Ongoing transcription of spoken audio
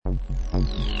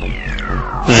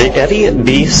The Eddie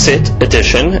B. Sit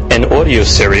edition and audio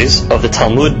series of the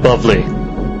Talmud Bavli.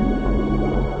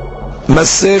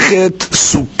 Masechet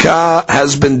Sukkah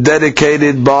has been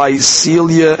dedicated by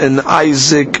Celia and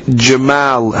Isaac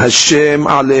Jamal. Hashem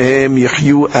Alehem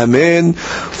Yehyu Amen.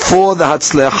 For the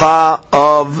Hatzlecha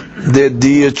of their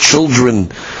dear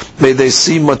children. May they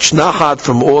see much nachat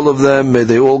from all of them. May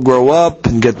they all grow up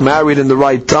and get married in the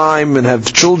right time and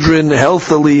have children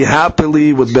healthily,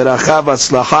 happily, with beracha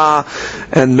v'atzlacha.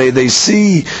 And may they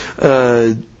see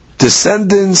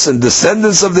descendants and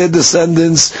descendants of their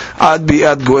descendants. Ad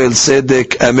bi'ad goel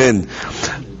sedek. Amen.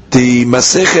 The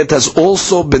Masechet has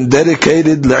also been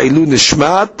dedicated La'ilu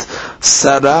Nishmat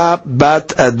Sarah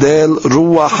Bat Adel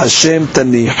Ruach Hashem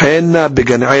Tanihena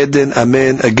Began Eden.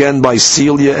 Amen. Again by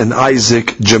Celia and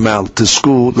Isaac Jamal.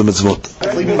 Tisku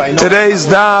L'mitzvot. Today's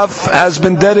daf has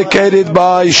been dedicated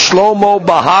by Shlomo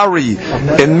Bahari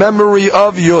in memory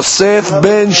of Yosef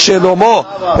ben Shelomo.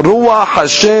 Ruach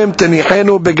Hashem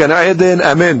Tanihenu Began Eden.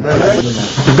 Amen.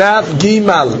 Daf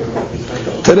Gimal.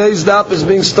 Today's daf is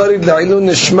being studied La'ilu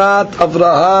Nishmat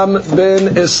Avraham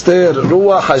ben Esther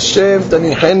Ruach Hashem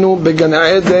Tanihenu Began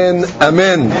Eden.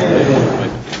 Amen.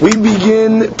 We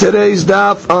begin today's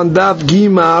daf on daf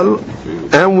Gimal,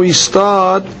 and we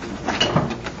start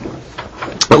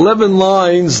 11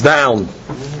 lines down,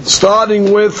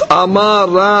 starting with Amar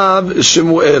Rav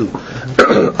Shemuel.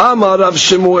 Amar Rav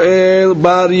Shemuel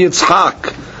Bar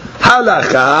Yitzhak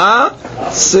Halacha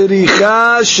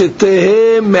Siricha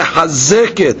Shetehe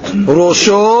Mehazeket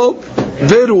Rosho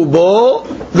Verubo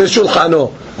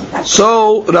Veshulchano.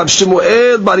 So Rav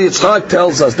Shemuel Bar Yitzchak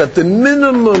tells us that the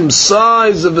minimum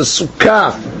size of a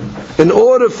sukkah, in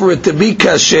order for it to be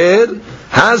kasher,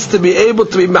 has to be able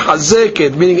to be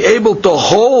mehazeket, meaning able to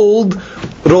hold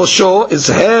Rosho, his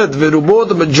head, Verubo,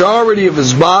 the majority of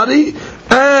his body,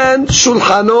 and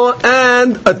Shulchano,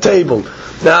 and a table.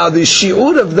 Now, the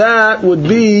shiur of that would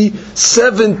be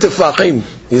 7 tefachim.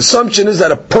 The assumption is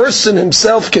that a person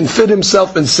himself can fit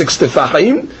himself in 6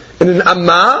 tefachim, in an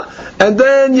amma, and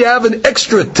then you have an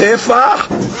extra tefach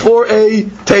for a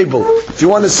table. If you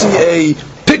want to see a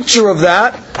picture of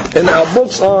that, in our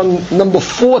books on number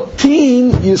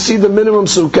 14, you see the minimum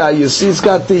sukkah. You see it's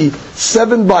got the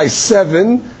 7 by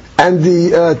 7, and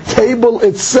the table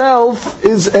itself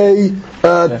is a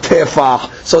tefach.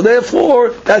 So therefore,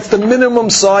 that's the minimum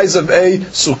size of a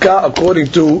sukkah according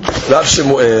to Rav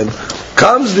Shemuel.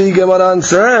 Comes the Gemara and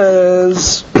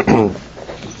says,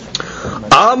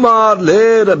 Amar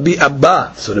le Rabbi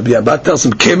Abba. So Rabbi Abba tells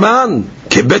him, Keman,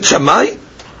 ke Bet Shammai?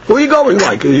 Where are you going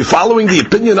like? Are you following the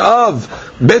opinion of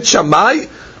Bet Shammai?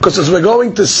 Because as we're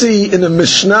going to see in the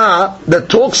Mishnah that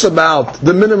talks about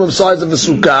the minimum size of a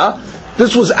sukkah,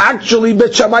 this was actually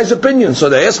Bet Shammai's opinion. So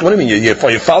they ask, what do you mean? You're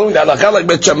following the halakha like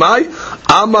Bet Shammai?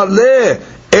 Amar le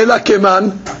ela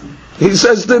keman. He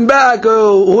says to him back,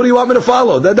 who do you want me to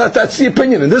follow? That's the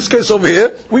opinion. In this case over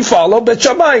here, we follow Bet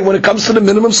Shammai when it comes to the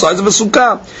minimum size of a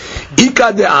sukkah.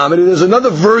 Ika de Amar. There's another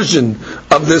version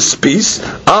of this piece.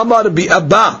 Amar bi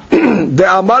Abba. De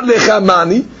Amar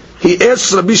lechamani. He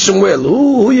asks Rabbi Shemuel,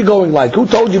 who are you going like? Who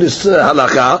told you this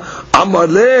halakha? Amar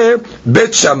le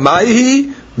Bet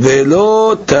Shammai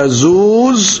Velo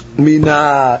tazuz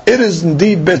mina. It is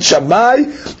indeed Bet Shammai,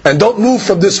 and don't move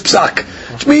from this psak.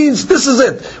 Which means this is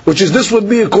it. This would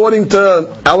be according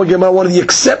to our Gemara one of the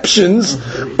exceptions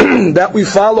that we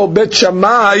follow Bet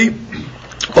Shammai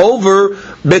over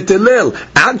Bet Hillel.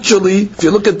 Actually, if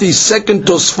you look at the second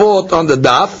Tosfot on the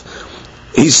daf,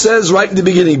 he says right in the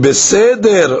beginning,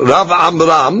 Beseder Rav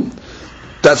Amram.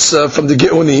 That's from the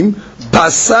Geonim.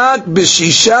 Pasak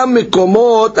b'shisha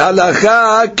mekomot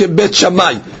halacha ke Bet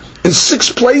Shammai. In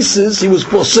 6 places he was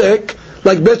posek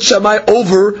like Bet Shammai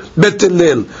over Bet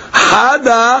Hillel.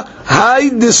 Hada hay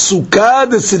de sukkah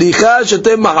de siricha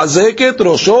shete mahazeket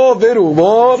rosho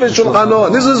verubo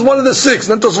v'shulchano. This is one of the 6.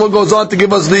 Then Tosfot goes on to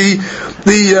give us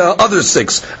the other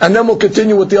 6, and then we'll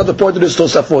continue with the other part of this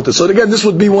Tosafot. So again, this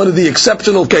would be one of the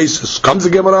exceptional cases. Comes the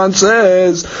Gemara and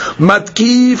says,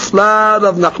 Matkif la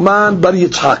Rav Nachman bar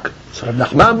Yitzhak. So Rav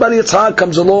Nachman bar Yitzhak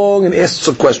comes along and asks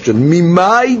a question.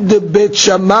 Mimai de Bet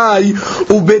Shammai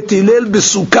u Bet Hillel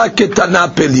besukkah ketana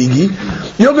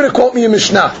peligi. You're going to quote me a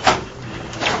Mishnah.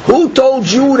 Who told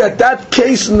you that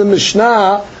case in the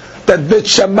Mishnah that Bet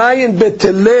Shammai and Bet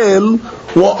Hillel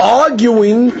were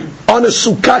arguing on a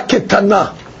sukkah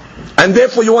ketana, and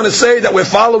therefore you want to say that we're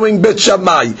following Bet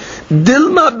Shammai?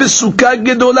 Dilma besukkah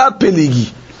gedola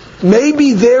peligi.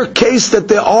 Maybe their case that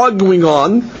they're arguing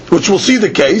on, which we'll see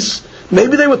the case,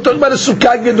 Maybe they were talking about a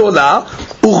sukkah gedola.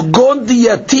 Urgon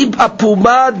diyatib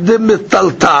apuma de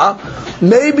metalta.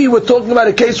 Maybe we're talking about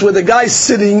a case where the guy's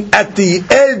sitting at the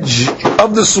edge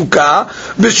of the sukkah.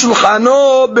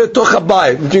 V'shulchano betoch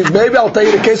habayit. Maybe I'll tell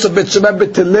you the case of Bet Shammai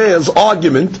Bet Hillel's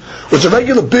argument, which is a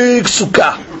regular big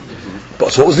sukkah.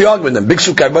 So what was the argument then? Big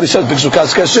sukkah. Everybody says big sukkah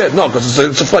is kasher. No, because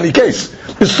it's a funny case.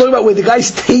 It's talking about where the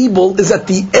guy's table is at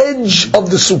the edge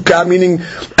of the sukkah, meaning,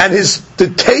 and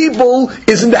the table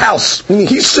is in the house. Meaning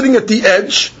he's sitting at the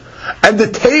edge, and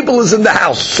the table is in the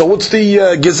house. So what's the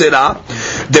gezerah?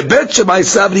 The Bet Shammai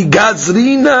Savri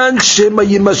Gazrinan Shema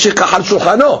Yimashik Ahar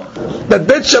Shulchano. That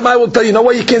Bet Shammai will tell you,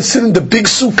 why you can't sit in the big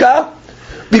sukkah?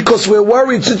 Because we're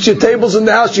worried since your table's in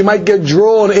the house, you might get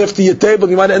drawn after your table,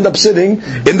 you might end up sitting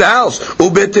in the house.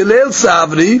 Bet Hillel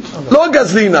Savri Lo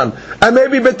Gazrinan. And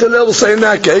maybe Bet Hillel will say in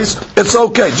that case, it's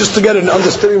okay, just to get an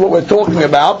understanding of what we're talking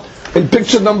about. In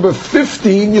picture number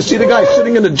 15, you see the guy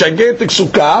sitting in a gigantic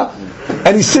sukkah,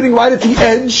 and he's sitting right at the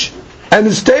edge, and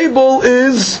his table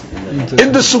is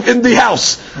in the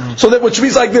house. So that, which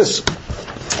means like this: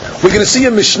 we're going to see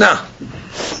a Mishnah,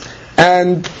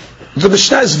 and the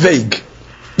Mishnah is vague.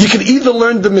 You can either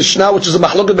learn the Mishnah, which is a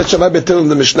Mahloket Bet Shammai Bet Hillel in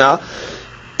the Mishnah,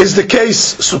 is the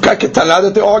case Sukkah Ketana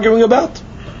that they're arguing about,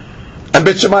 and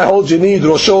Bet Shammai holds you need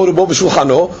Rosho Rubo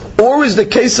V'Shulchano, or is the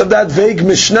case of that vague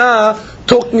Mishnah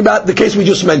talking about the case we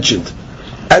just mentioned?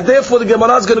 And therefore the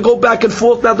Gemara is going to go back and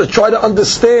forth now to try to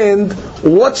understand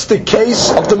what's the case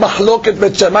of the Mahloket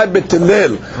Bet Shammai Bet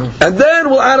Hillel, and then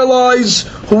we'll analyze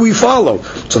who we follow.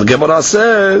 So the Gemara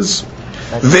says,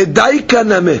 V'daika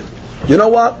nameh. You know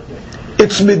what?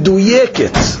 It's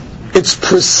meduyeket. It's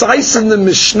precise in the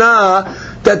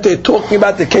Mishnah that they're talking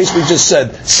about the case we just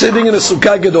said, sitting in a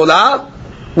sukkah gedolah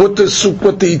with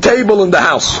the table in the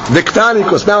house. Diktani,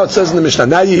 because now it says in the Mishnah.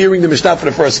 Now you're hearing the Mishnah for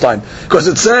the first time, because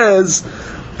it says,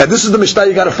 and this is the Mishnah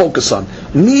you got to focus on.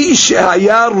 Mi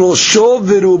shehaya rosho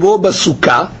v'rubo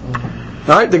basukkah.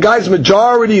 Right, the guy's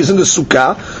majority is in the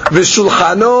sukkah.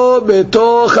 V'shulchano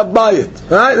betoch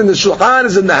habayit. Right, and the shulchan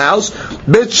is in the house.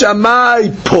 Bet Shammai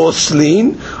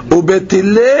poslin uBet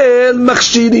Hillel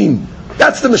machshirin.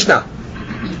 That's the Mishnah.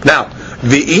 Now,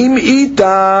 v'im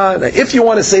ita. Now, if you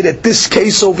want to say that this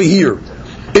case over here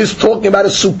is talking about a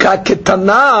sukkah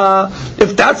ketana,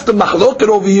 if that's the mahloket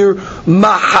over here,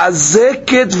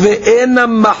 mahazeket ve'ena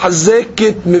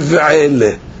mahazeket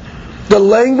miv'ele. The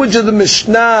language of the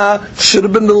Mishnah should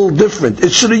have been a little different.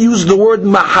 It should have used the word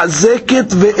mahazeket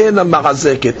ve'ena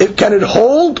mahazeket. Can it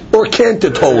hold or can't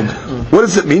it hold? What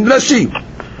does it mean? Rashi.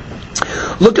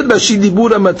 Look at Rashi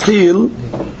Dibura Matril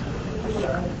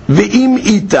ve'im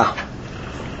ita.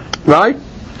 Right?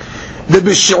 The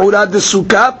b'shi'ura de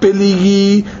sukkah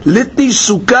peligi litni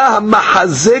sukkah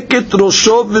ha'mahazeket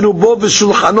rosho v'rubo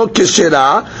v'shulchano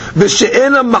keshera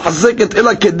v'she'ena mahazeket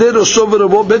ela kedei rosho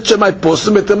v'rubo Bet Shammai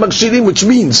postim et magshirim, which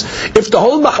means if the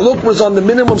whole mahluk was on the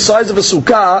minimum size of a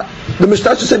sukkah, the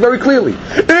Mishnah should say very clearly,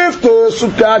 if the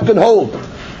sukkah can hold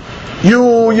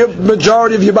your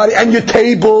majority of your body and your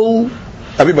table,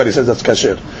 everybody says that's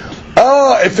kasher.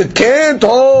 If it can't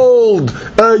hold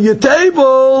your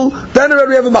table, then already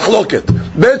we have a machloket.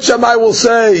 Bet Shammai will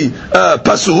say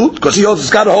pasut, because he also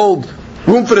has got to hold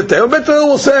room for the table. Bet Hillel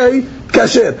will say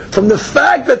kasher. From the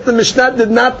fact that the Mishnah did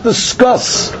not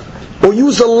discuss or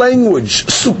use a language,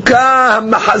 sukkah,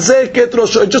 mahazeket,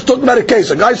 rosho, just talking about a case,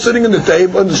 a guy sitting in the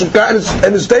table, in the sukkah,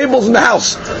 and his table's in the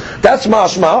house. That's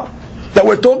mashma, that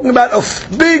we're talking about a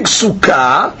big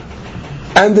sukkah,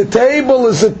 and the table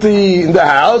is in the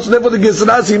house, and therefore the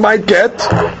Gizras he might get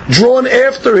drawn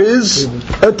after his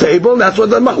table, and that's what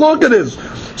the machloket is.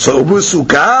 So Ubu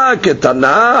Sukkah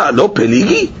Ketana Lo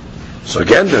Peligi. So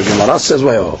again the Gemara says,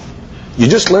 well, you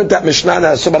just learned that Mishnah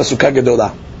has about a Sukkah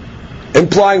Gedolah.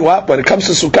 Implying what? When it comes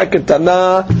to Sukkah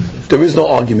Ketana, there is no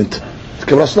argument. The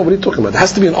Gemara says, no, what are you talking about? There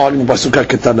has to be an argument by Sukkah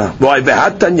Ketana. Why?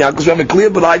 Because we have a clear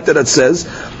b'raita that says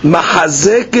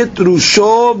Mahazeket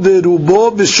Rusho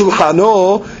v'Rubo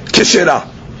v'Shulchano Keshera.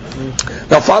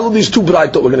 Now follow these two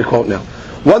b'raita we're going to quote now.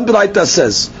 One b'raita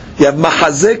says you have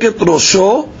Mahazeket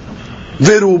Rosho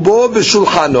v'Rubo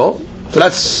v'Shulchano. So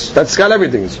that's got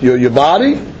everything. Your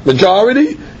body,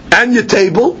 majority, and your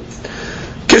table.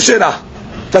 Keshera.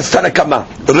 That's Tanakama.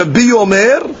 Rabbi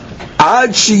Omer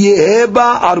Ad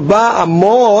sheyeheba arba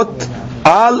amot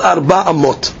al arba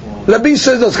amot. Rabbi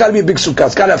says there's got to be a big sukkah.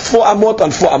 It's got to have 4 amot on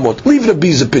 4 amot. Leave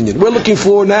Rabbi's opinion. We're looking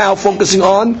for now, focusing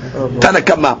on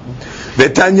Tanakama.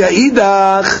 V'tanya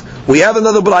idach, we have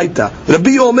another braita.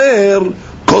 Rabbi Omer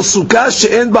kol sukkah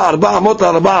she'en ba arba amot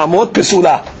al arba amot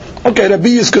pesula. Okay, Rabbi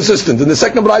is consistent. In the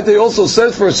second braita he also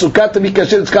says for a sukkah to be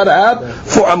kasher it's got to have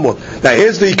 4 amot. Now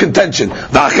here's the contention.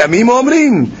 V'achamim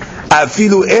omrim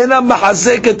Afilu ena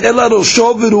mahazeket ela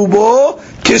rosho v'rubo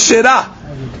keshera.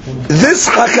 This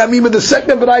Hakamim in the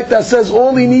second Braita says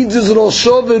all he needs is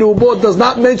Rosho v'Rubo, does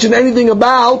not mention anything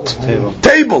about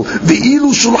table.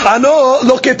 V'ilu shulchano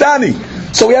lo ketani.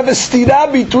 So we have a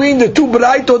stira between the two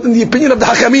Braitot in the opinion of the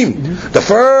Hakamim. The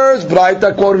first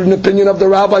Braita quoted an opinion of the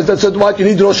rabbis that said what? You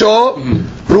need Rosho,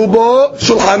 Rubo,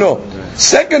 Shulchano.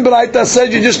 Second Braita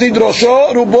says you just need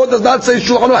Rosho, Rubo does not say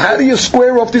Shulchano. How do you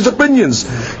square off these opinions?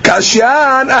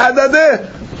 Kashan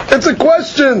ahadadeh. It's a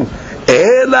question.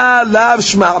 Ela lav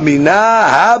shma'mina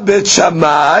ha-bet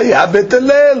shamai ha-bet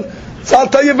Hillel. So I'll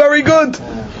tell you very good.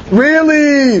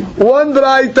 Really, one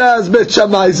Braita has Bet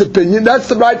Shammai's opinion. That's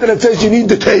the Braita that says you need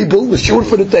the table, the shiur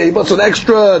for the table. It's an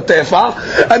extra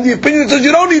tefa. And the opinion that says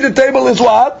you don't need the table is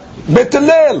what? Bet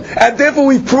Hillel. And therefore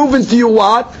we've proven to you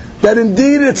what? That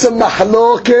indeed it's a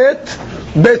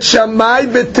mahloket Bet Shammai,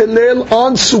 Bet Hillel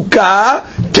on Sukkah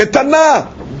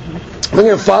ketana. We're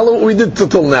going to follow what we did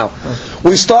till now.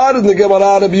 We started in the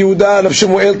Gemara of Yehuda, and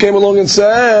Shemuel came along and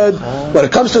said, when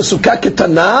it comes to Sukkah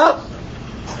ketana,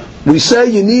 we say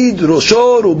you need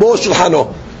Rosho, Rubo,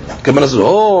 Shulchano. Gemara says,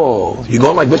 oh, you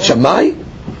going like Bet Shammai?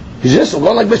 He says, I'm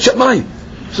going like Bet Shammai.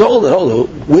 So hold on.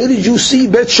 Where did you see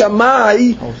Bet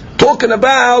Shammai talking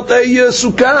about a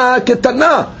Sukkah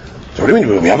ketana? So what do you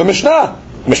mean? We have a Mishnah.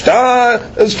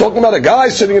 Mishnah is talking about a guy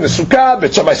sitting in a sukkah.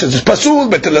 Bet Shammai says it's pasul.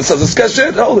 Bet Hillel says it's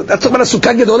kasher. That's talking about a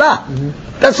sukkah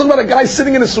gedolah. That's talking about a guy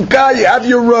sitting in a sukkah. You have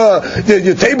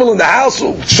your table in the house.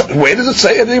 Where does it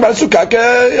say anything about a sukkah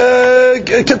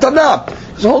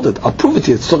ketana? So hold it. I'll prove it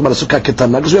to you. It's talking about a sukkah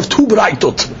ketana because we have two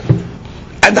braitot,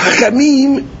 and the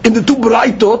hakamim in the two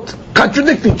braitot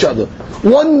contradict each other.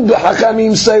 One the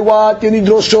hakamim say what? You need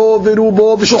rosho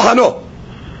v'rubo v'shulchano.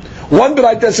 One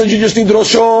Braita says you just need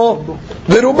Rosho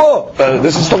v'Rubo.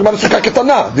 This is talking about a Sukkah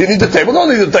ketana. Do you need the table? Don't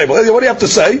need the table. What do you have to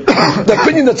say? The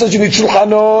opinion that says you need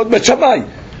Shulchanot, Bet Shammai.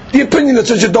 The opinion that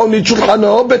says you don't need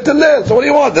Shulchanot, Bet Hillel. So what do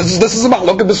you want? This is a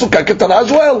mahlok in the Sukkah ketana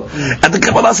as well. And the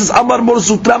Gemara says, Amar mor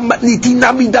sutra matniti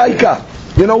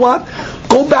namidaika. You know what?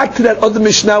 Go back to that other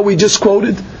Mishnah we just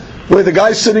quoted, where the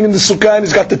guy's sitting in the Sukkah and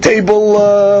he's got the table,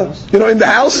 in the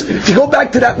house. If you go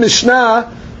back to that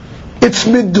Mishnah, it's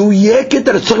meduyeket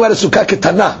that it's talking about a sukkah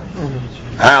ketana.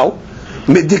 How?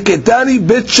 Mediketani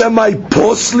Bet Shammai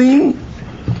poslin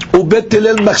u Bet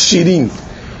Hillel machshirin.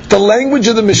 The language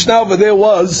of the Mishnah over there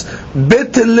was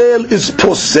Bet Hillel is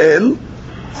posel.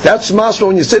 That's mashma.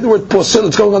 When you say the word posel,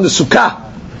 it's going on the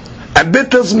sukkah. And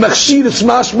Bet Hillel's machshir, it's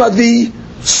mashma the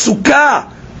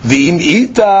sukkah. V'im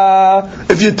ita.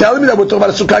 If you're telling me that we're talking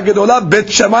about a sukkah gedolah, Bet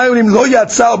Shammai unim lo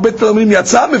yatsa, or Bet Hillel unim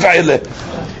yatsa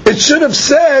mif'ile. It should have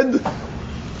said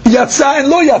Yatsa and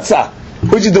Lo Yatsa,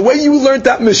 which is the way you learned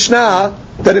that Mishnah.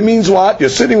 That it means what? You're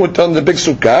sitting on the big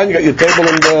sukkah and you got your table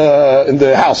in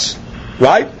the house,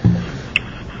 right?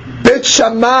 Bet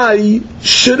Shammai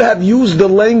should have used the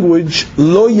language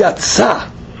Lo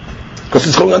Yatsa because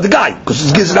it's going on the guy, because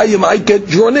it's Gizrayim might get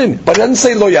drawn in, but it doesn't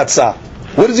say Lo Yatsa.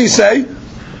 What does he say?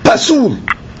 Pasul.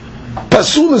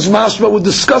 Pasul is mashma. We're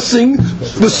discussing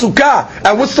the sukkah,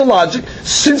 and what's the logic?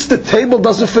 Since the table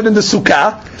doesn't fit in the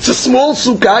sukkah, it's a small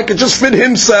sukkah. It can just fit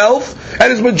himself and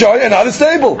his majority and not his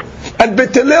table. And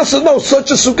Bet Hillel says no,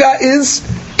 such a sukkah is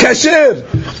kasher.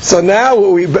 So now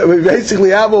what we basically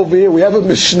have over here, we have a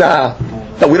Mishnah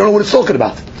that we don't know what it's talking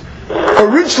about.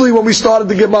 Originally, when we started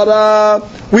the Gemara,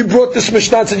 we brought this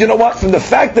Mishnah and said, you know what? From the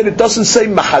fact that it doesn't say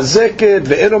mahazeket,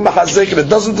 ve'ero mahazeket, it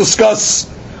doesn't discuss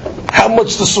how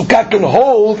much the sukkah can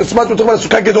hold, it's much we're talking about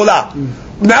sukkah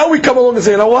gedolah. Now we come along and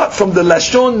say, you know what? From the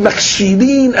lashon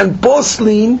machshirin and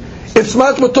poslin, it's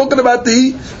much we're talking about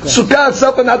the sukkah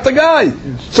itself and not the guy.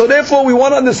 So therefore, we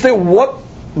want to understand what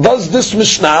does this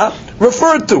Mishnah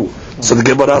refer to. So the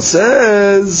Gemara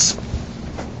says,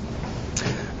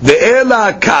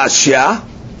 ve'ela kashya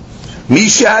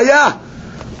mishaya.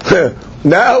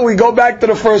 Now we go back to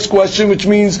the first question, which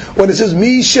means when it says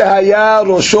Mi Shehaya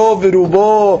Rosho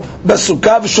V'Rubo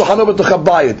B'Sukkah V'Shulchano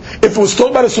B'Tuchabayit. If it was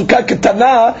talking about a Sukkah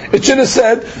Ketana, it should have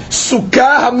said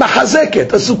Sukkah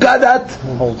HaMachazeket, a Sukkah that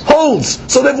holds.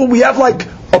 So therefore we have like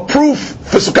a proof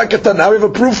for Sukkah Ketana, we have a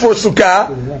proof for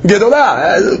Sukkah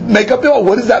Gedolah. Make up your own.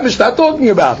 What is that Mishnah talking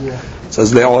about? It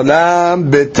says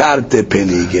Le'olam Betarte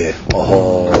Pelige.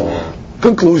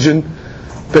 Conclusion.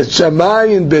 Bet Shammai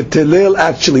and Bet Hillel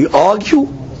actually argue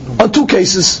on two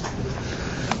cases.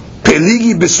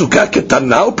 Peligi b'sukkah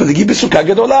ketana, peligi b'sukkah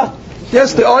gedolah.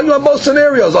 Yes, they argue on both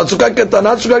scenarios, on sukkah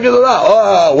ketana, sukkah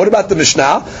gedolah. What about the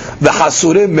Mishnah? The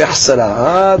hasure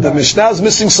mehsara. The Mishnah is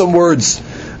missing some words.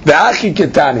 The achi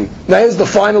ketani. Now here's the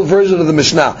final version of the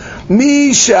Mishnah. Mi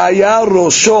shaya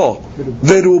rosho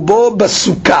verubo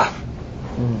b'sukkah.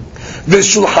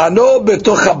 V'shulchano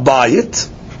betoch habayit.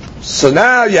 So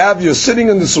now you're sitting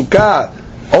in the sukkah,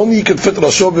 only you can fit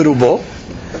Rasho v'rubo.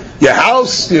 Your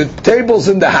house, your table's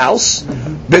in the house.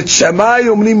 Bet Shammai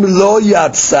omrim lo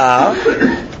yatsa,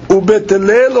 ubet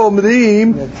Hillel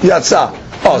omrim yatsa.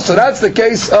 Oh, so that's the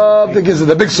case of the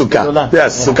big sukkah.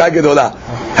 Yes, sukkah gedolah.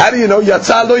 How do you know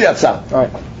yatsa lo yatsa?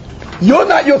 Right. You're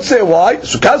not yotzeh. Why?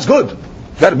 Sukkah's good.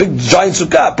 Got a big giant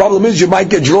sukkah. Problem is you might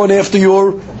get drawn after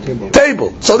your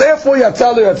table. So therefore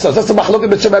yatsa lo yatsa. That's the machloket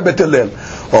bet Shammai bet Hillel.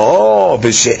 Oh,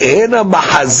 v'she'ena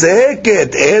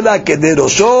mahazeket ela kedei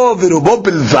rosho v'rubo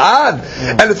bilvad.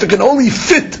 And if it can only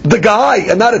fit the guy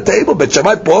and not a table, bet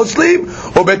Shammai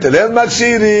poslim or bet Hillel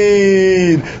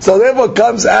makshirin. So therefore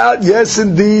comes out, yes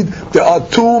indeed, there are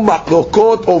two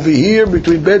machlokot over here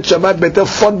between bet Shammai bet Hillel,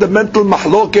 fundamental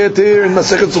machloket here in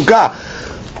Masechet Sukkah.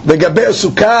 לגבי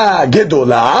הסוכה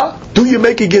גדולה, do you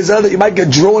make a gezerah that you might get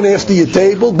drawn after your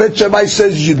table? Bet Shammai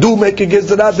says you do make a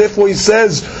gezerah, therefore he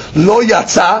says lo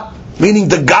yatsa, meaning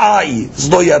the guy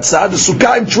is lo yatsa. The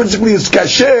sukkah intrinsically is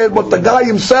kasher, but the guy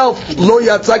himself lo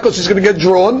yatsa because he's going to get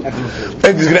drawn and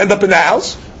he's going to end up in the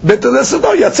house. Bet Hillel says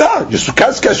no yatsa, your sukkah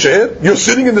is kasher, you're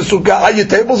sitting in the sukkah, your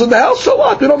table's in the house, so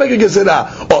what? You don't make a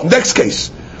gezerah. Oh, next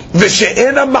case,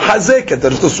 v'she'ena mahazeket,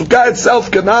 that if the sukkah itself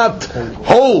cannot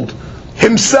hold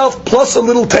himself plus a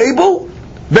little table,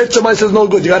 Bet Shammai says no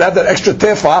good. You got to have that extra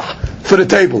tefach for the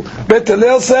table. Bet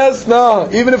Hillel says no.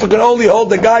 Even if it can only hold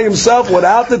the guy himself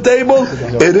without the table,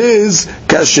 it is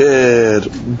kasher.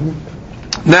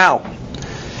 Now,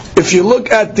 if you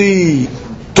look at the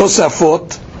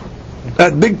Tosafot,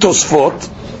 that big Tosfot,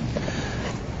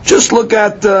 just look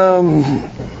at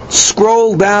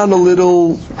scroll down a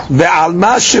little.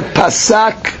 Ve'alma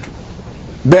shepasak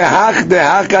behach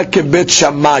dehaka kebet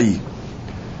Shammai.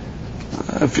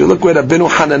 If you look where Rabbeinu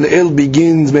Hananel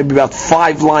begins, maybe about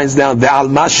 5 lines down, the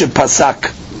Almashe Pasak.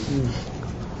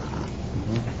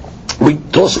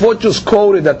 Tosfot just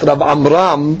quoted that Rav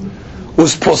Amram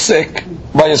was posek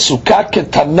by a sukkah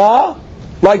ketana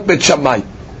like Bet Shammai.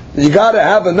 You got to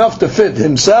have enough to fit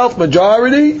himself,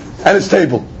 majority, and his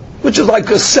table, which is like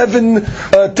a 7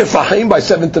 tefachim by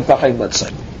 7 tefachim, let's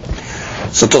say.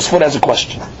 So Tosfot has a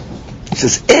question. He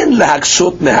says, "En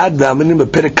lahakshot nehad ve'aminim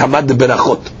beperek kamad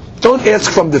berachot." Don't ask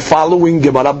from the following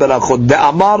Gemara Berachot. The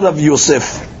Amar of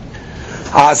Yosef,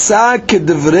 Asa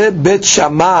kedevre Bet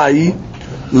Shammai,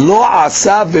 lo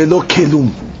asa velo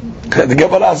kelum. The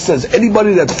Gemara says,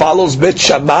 anybody that follows Bet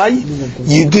Shammai,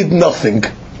 you did nothing.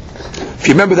 If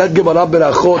you remember that Gemara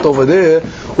Berachot over there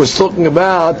was talking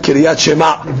about Kiryat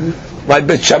Shema. Right?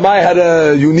 Bet Shammai had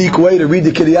a unique way to read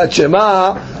the Kiryat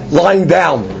Shema lying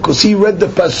down, because he read the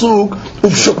pasuk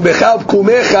Uvshukmecha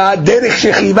Uvkumecha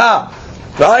Derech Shechiva.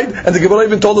 Right? And the Gemara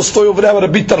even told the story over there where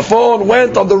Rabbi Tarfon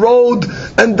went on the road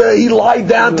and he lied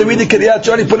down to read the Kiryat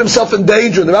Shema. He put himself in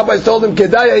danger. And the rabbis told him,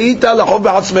 Kedai ayita lachov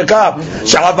b'atzmecha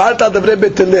she'avarta devrei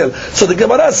Bet Hillel. So the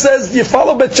Gemara says, you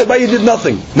follow Bet Shammai, you did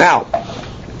nothing. Now,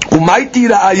 umayti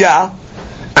ra'aya,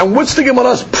 and what's the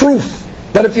Gemara's proof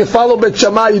that if you follow Bet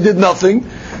Shammai, you did nothing?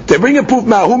 They bring a proof,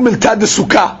 ma'hum miltad de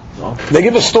Sukkah. They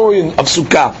give a story of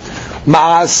Sukkah.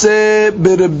 Ma'aseh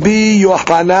b'Rabbi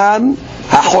Yohanan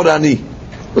ha'Chorani.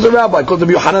 There was a rabbi called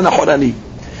Rabbi Yohanan ha'Chorani.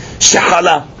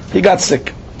 Shechala, he got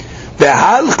sick.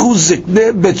 Ve'halchu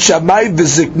ziknei Bet Shammai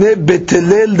ve'ziknei Bet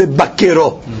Hillel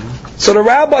lebakero. So the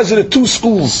rabbis in the 2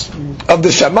 schools of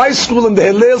the Shammai school and the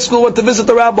Hillel school went to visit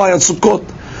the rabbi on Sukkot.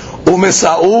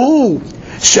 Umesa'u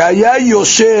shaya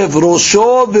yoshev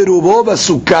rosho ve'rubo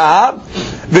v'sukkah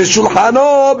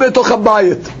ve'shulchano betoch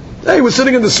habayit. He was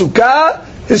sitting in the sukkah,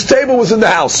 his table was in the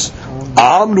house.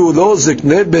 Amru lo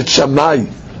ziknei Bet Shammai.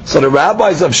 So the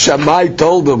rabbis of Shammai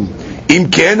told him,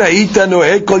 Im ken ha'ita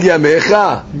noheh kol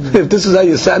yamecha. If this is how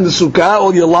you sat in the sukkah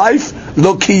all your life,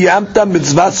 lo kiyamta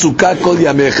mitzvah sukkah kol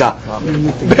yamecha.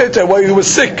 Better, well, he was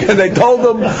sick, and they told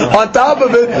him on top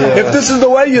of it, if this is the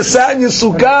way you sat in your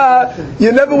sukkah,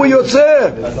 you never were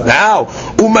yotzeh. Now,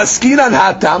 umaskinan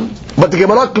hatam, but the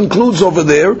Gemara concludes over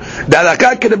there that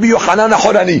Rabbi Yohanan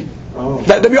ha'Chorani.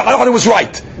 That Rabbi Yohanan was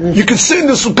right. You can sit in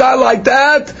the sukkah like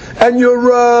that, and your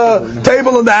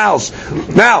table in the house.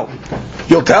 Now,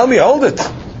 you'll tell me, hold it.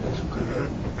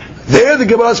 There, the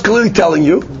Gemara is clearly telling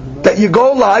you that you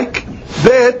go like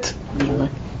Bet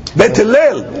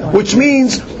Hillel, which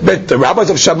means that the rabbis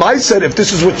of Shammai said, if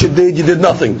this is what you did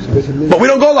nothing. But we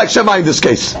don't go like Shammai in this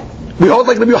case. We hold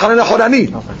like Rabbi Yohanan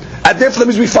ha'Chorani. And therefore that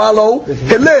means we follow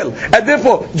Hillel. And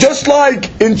therefore, just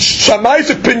like in Shammai's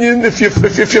opinion, if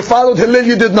you followed Hillel,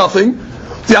 you did nothing.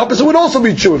 The opposite would also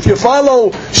be true. If you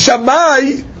follow Shammai,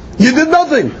 you did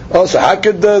nothing. Oh, so how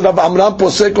could Rabbi Amram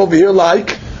posek over here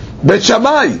like Bet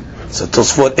Shammai? So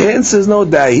Tosfot answers, no,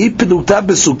 that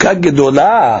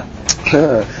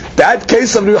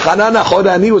case of Yochanan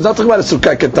HaChodani was not talking about a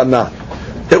Sukkah Ketana.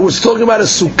 It was talking about a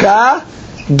Sukkah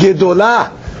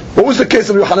Gedolah. What was the case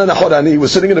of Yochanan HaChodani? He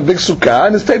was sitting in a big Sukkah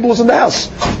and his table was in the house.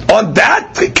 On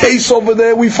that case over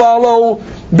there, we follow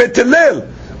Bet Hillel.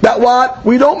 That what?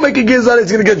 We don't make a gizah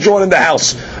that's going to get drawn in the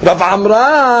house. Rav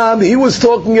Amram, he was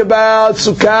talking about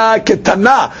Sukkah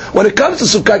Ketana. When it comes to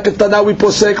Sukkah Ketana, we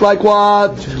posek like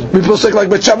what? We posek like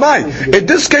Bet Shammai. In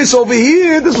this case over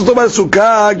here, this was talking about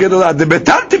Sukkah Gedolah. The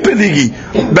Betanti Peligi.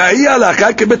 Ba'i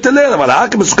alaka ke Bet Hillel.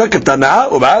 Alaka ke Sukkah Ketana,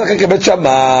 uba'i alaka ke Bet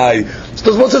Shammai.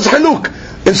 So this one says Chiluk.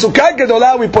 In Sukkah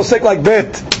Gedolah, we posek like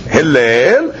Bet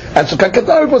Hillel, and Sukkah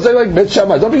Ketana, we posek like Bet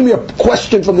Shammai. Don't bring me a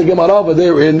question from the Gemara over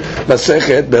there in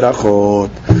Masechet Berachot.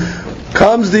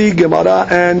 Comes the Gemara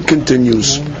and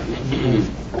continues.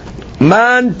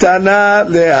 Man Tana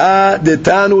Leha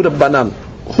Detanu Rabbanan.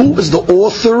 Who is the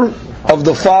author of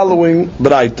the following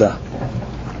Braita?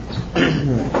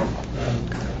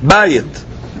 Bayit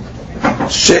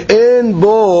She'en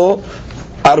Bo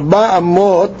Arba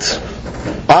Amot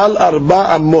Al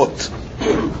Arba Amot.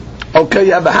 Okay,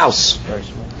 you have a house.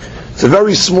 It's a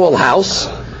very small house.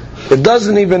 It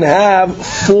doesn't even have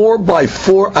 4 by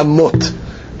 4 amot.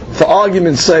 For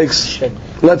argument's sakes,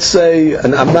 let's say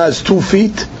an amma is 2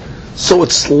 feet, so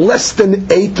it's less than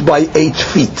 8 by 8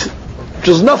 feet, which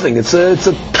is nothing. It's a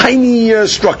tiny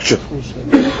structure.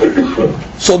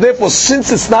 So therefore,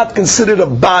 since it's not considered a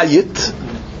bayit,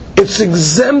 it's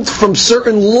exempt from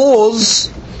certain laws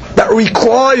that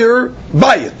require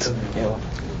bayit.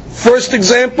 First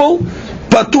example,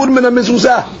 patur min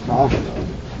ha-mezuzah.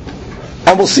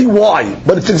 And we'll see why.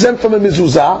 But it's exempt from a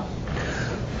mezuzah.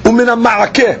 Umin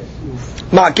ha-ma'akeh.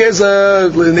 Ma'akeh is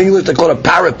in English they call it a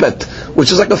parapet,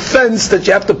 which is like a fence that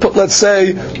you have to put, let's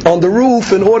say, on the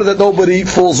roof in order that nobody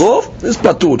falls off. It's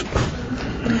patur.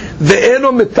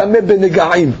 Ve'eno metameh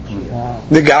b'negaim.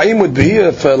 Negaim would be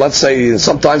if, let's say,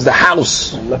 sometimes the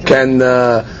house can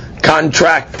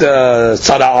contract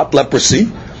tzara'at, leprosy,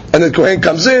 and the Kohen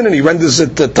comes in and he renders it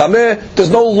tameh. There's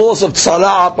no laws of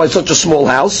tzara'at by such a small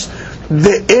house.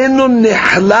 Ve'eno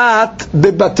nehlat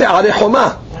bebatei arei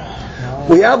chomah.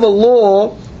 We have a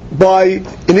law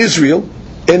in Israel,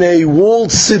 in a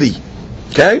walled city,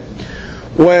 okay?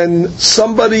 When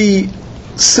somebody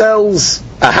sells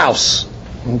a house,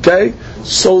 okay?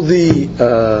 So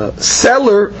the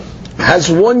seller has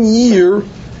 1 year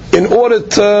in order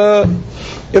to,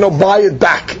 buy it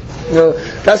back.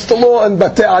 That's the law in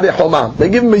Batei Arei Chomah. They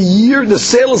give him a year. The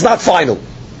sale is not final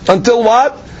until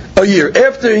what? A year.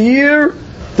 After a year,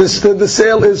 the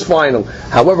sale is final.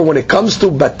 However, when it comes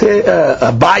to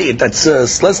bayit that's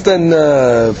less than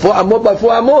 4 amot by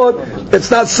 4 amot, it's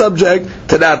not subject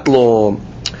to that law.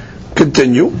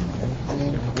 Continue.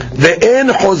 Ve'en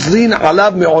chozrin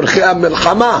alav me'orchei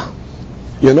ha-milchama.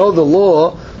 You know the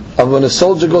law of when a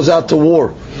soldier goes out to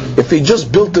war. If he just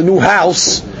built a new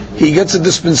house, he gets a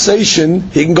dispensation,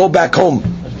 he can go back home.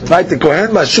 Right? The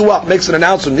Kohen Mashuach makes an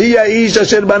announcement. Whoever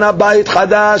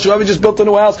just built a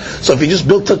new house. So if he just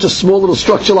built such a small little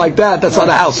structure like that, that's not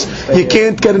a house. You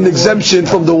can't get an exemption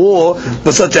from the war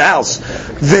for such a house.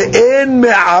 Ve'en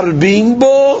me'arbin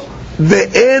bo,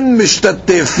 ve'en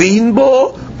mishtatefin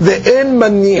bo, ve'en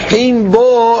manichin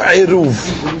bo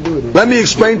eruv. Let me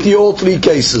explain to you all 3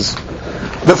 cases.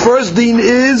 The first deen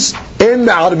is en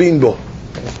me'arbin bo.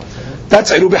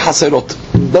 That's erubi haserot.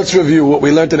 Let's review what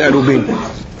we learned in erubin.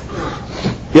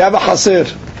 You have a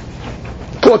haser,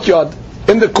 courtyard.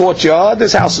 In the courtyard,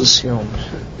 there's houses.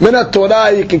 Minat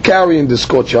Torah you can carry in this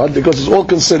courtyard because it's all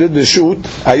considered the shoot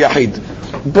hayahid.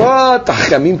 But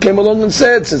Hachamim came along and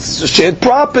said, since it's a shared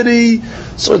property,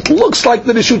 so it looks like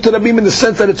the Reshut Rabim in the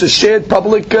sense that it's a shared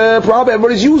public property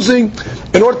everybody's using.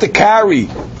 In order to carry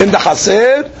in the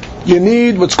haser, you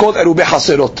need what's called erubi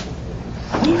haserot.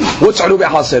 What's erubi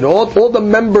haserot? All the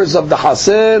members of the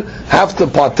haser have to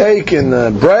partake in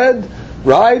bread,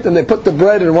 right? And they put the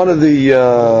bread in one of the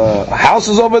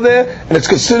houses over there, and it's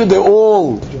considered they're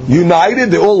all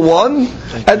united, they're all one,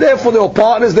 and therefore they're all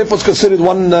partners, therefore it's considered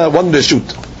one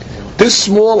reshut. This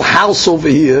small house over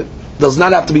here does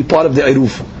not have to be part of the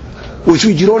eruv, which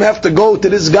means you don't have to go to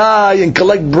this guy and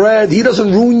collect bread. He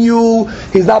doesn't ruin you,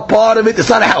 he's not part of it, it's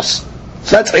not a house.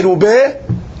 So that's erubeh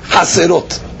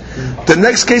haserot. The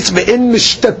next case, ve'en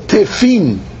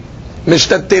mishtatefin.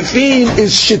 Mishtatefin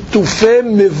is shitufei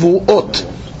mevuot.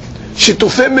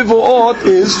 Shitufei mevuot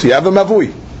is, you have a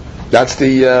mavui. That's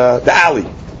the alley.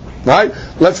 Right?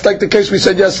 Let's take the case we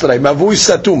said yesterday. Mavui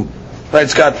satum. Right?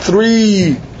 It's got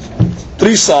three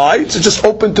sides. It's just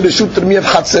open to the shut of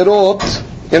chatzerot,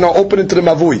 open into the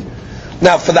mavui.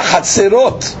 Now, for the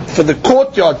Hatzerot, for the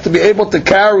courtyard to be able to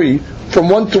carry from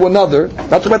one to another, not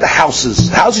talking about the houses.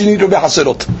 Houses you need to be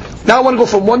Hatzerot. Now I want to go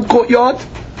from one courtyard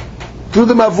through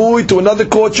the Mavui to another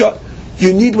courtyard.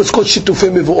 You need what's called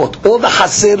Shitufei Mevuot. All the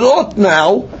Hatzerot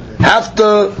now have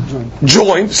to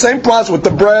join. Same process with the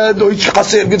bread, or each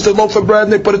Haser gives a loaf of bread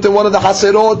and they put it in one of the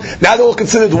Haserot. Now they're all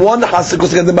considered one Haser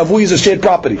because the Mavui is a shared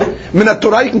property. Minat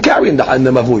Torah you can carry in the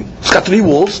Mavui. It's got 3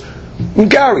 walls. You can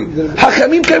carry.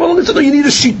 Hachamim came along and said, no, you need a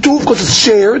Shituf because it's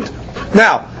shared.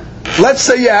 Now, let's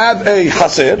say you have a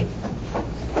Haser,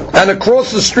 and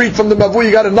across the street from the Mavui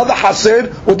you got another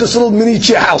Haser with this little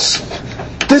miniature house.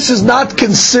 This is not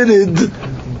considered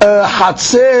a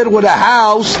Hatzer with a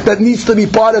house that needs to be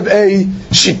part of a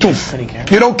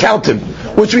Shituf. You don't count him.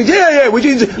 Which means, which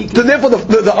means, therefore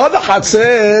the other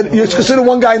Hatzer, it's considered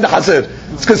one guy in the Hatzer.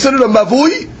 It's considered a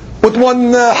Mavui with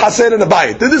one Hatzer and a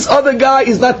Bayit. This other guy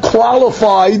is not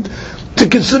qualified to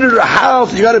consider a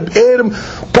house. You got to add him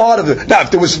part of it. Now,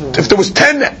 if there was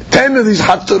 10 of these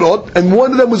Hatzerot, and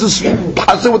one of them was this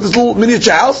Hatzer with this little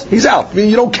miniature house, he's out. I mean,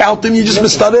 you don't count him. You just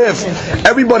mistaref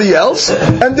everybody else,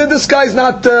 and then this guy's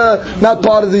not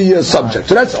part of the subject.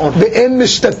 So that's the en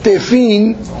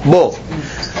mishtatefin bo.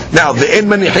 Now the en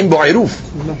manihim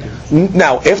bo'iruf.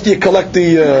 Now, after you collect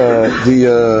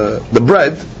the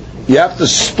bread, you have to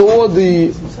store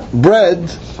the bread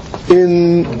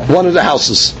in one of the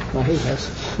houses.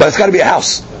 But it's got to be a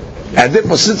house. And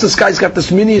therefore, since this guy's got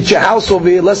this miniature house over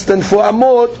here, less than 4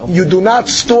 amot, you do not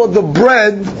store the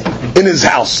bread in his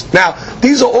house. Now,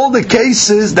 these are all the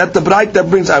cases that the Braita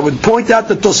brings. I would point out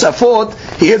the Tosafot,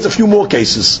 he has a few more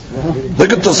cases.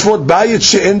 Look at Tosafot, Bayit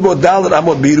she'en bo dal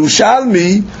amot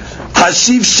b'Yerushalmi,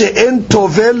 hashiv she'en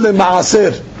tovel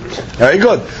le'ma'aser. Very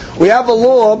good. We have a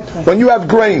law when you have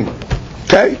grain.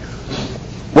 Okay?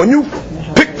 When you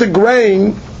pick the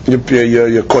grain, you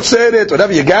kotzer it,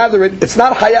 whatever, you gather it, it's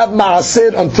not hayav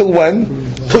ma'aser until when?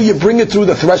 Until you bring it through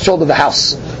the threshold of the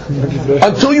house.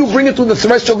 Until you bring it through the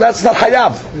threshold, that's not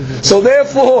hayav. So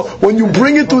therefore, when you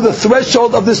bring it through the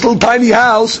threshold of this little tiny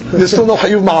house, there's still no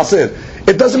hayav ma'aser.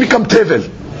 It doesn't become tevel.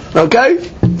 Okay?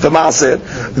 The ma'aser.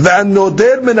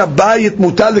 V'anoder min habayit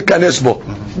mutar lekanes bo.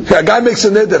 A guy makes a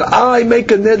neder. I make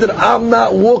a neder. I'm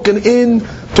not walking in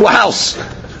to a house.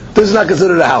 This is not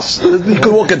considered a house. You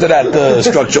can walk into that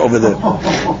structure over there.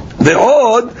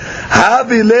 ועוד,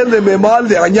 הווילל לממל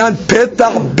לעניין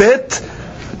פתח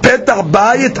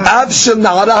בית אב של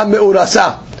נערה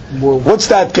מאורסה. What's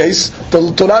that case?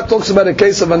 The Torah talks about a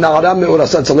case of a na'ara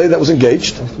me'urasa. It's a lady that was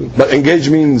engaged, but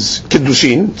engaged means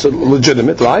kiddushin, it's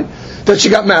legitimate, right? That she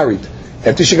got married.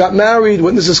 After she got married,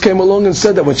 witnesses came along and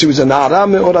said that when she was a na'ara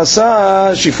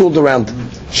me'urasa, she fooled around.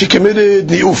 She committed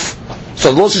ni'uf.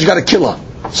 So the law says you got to kill her.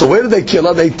 So where do they kill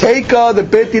her? They take her, the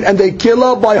Beit Din, and they kill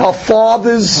her by her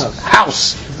father's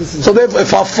house. So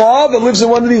if her father lives in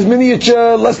one of these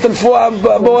miniature, less than 4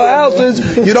 houses,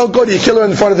 you don't go to, you kill her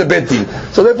in front of the Beit Din.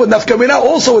 So therefore, nafkamina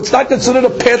also, it's not considered a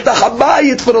petach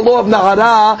habayit for the law of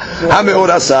Nahara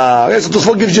HaMe'orasa. Okay, so this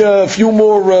one gives you a few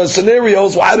more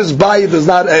scenarios why this bayit is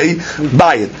not a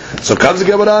bayit. So comes the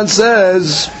Gemara and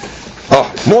says,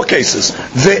 more cases.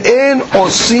 Ve'en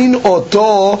osin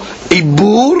oto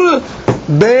ibur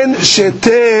ben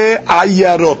shete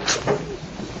ayarot.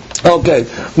 Okay,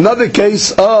 another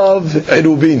case of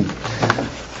Erubin.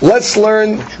 Let's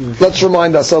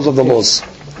remind ourselves of the laws.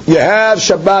 You have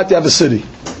Shabbat, you have a city.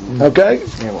 Okay?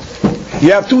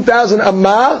 You have 2,000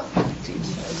 amma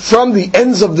from the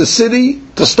ends of the city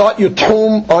to start your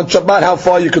tomb on Shabbat, how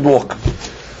far you could walk.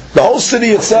 The whole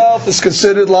city itself is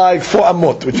considered like 4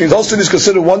 amot, which means the whole city is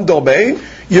considered one domain.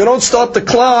 You don't start the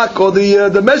clock or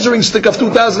the measuring stick of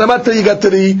 2,000 amot till you get to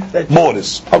the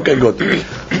borders. Okay, good.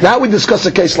 Now we discuss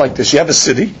a case like this. You have a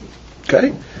city,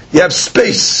 okay? You have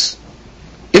space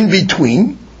in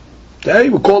between, okay?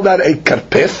 We call that a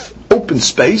karpef, open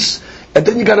space. And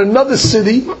then you got another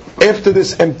city after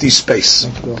this empty space.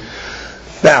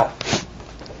 Now,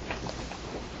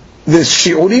 the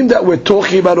shiurim that we're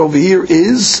talking about over here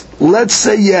is, let's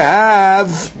say you have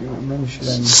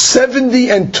 70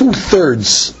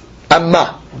 2/3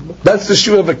 amma. That's the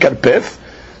shiur of a karpef.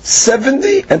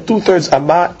 70 2/3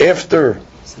 amma after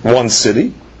one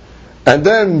city. And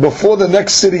then before the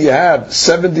next city you have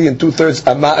 70 2/3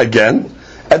 amma again.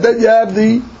 And then you have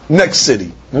the next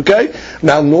city. Okay?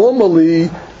 Now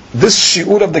normally, this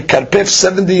shiur of the karpef,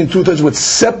 70 2/3 would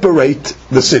separate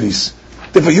the cities.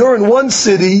 If you're in one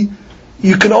city,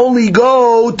 you can only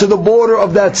go to the border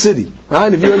of that city.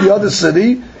 Right? If you're in the other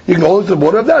city, you can go into the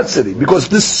border of that city, because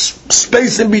this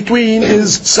space in between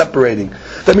is separating.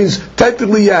 That means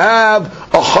technically you have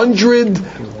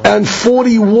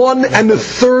 141 and a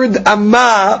third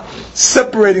amma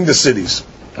separating the cities.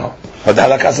 But the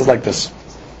halakha is like this.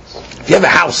 If you have a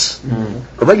house,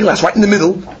 a regular house right in the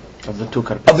middle of the two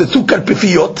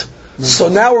karpifiyot, so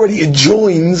now already it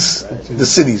joins the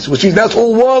cities, which means that's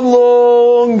all one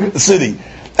long city.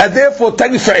 And therefore,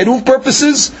 technically for Eruv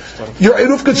purposes, your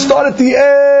Eruv could start at the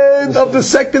end of the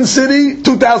second city,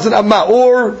 2,000 amma,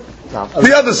 or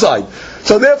the other side.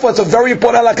 So therefore, it's a very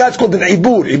important halakha. It's called an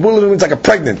ibur. Ibur literally means like a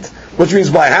pregnant, which means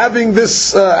by having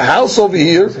this house over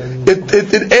here,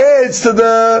 it adds to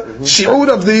the shiur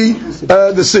of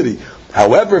the city.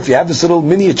 However, if you have this little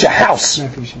miniature house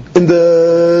in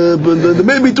the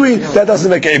between, that doesn't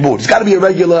make a ibur. It's got to be a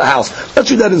regular house.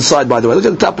 Let's read that inside, by the way. Look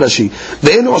at the top Rashi.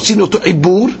 Ve'enu osin oto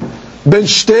ibur ben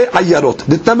shtei ayarot.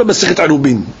 Ditnama b'sechet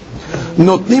arubin.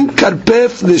 Notnim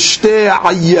karpef l'shtei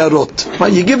ayarot.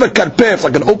 You give a karpef,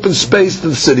 like an open space to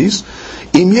the cities.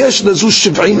 Im yesh lezu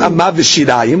 70 amma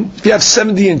v'shirayim. If you have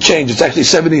 70 and change, it's actually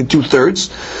 70 and 2/3.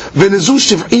 Ve'lezu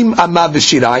 70 amma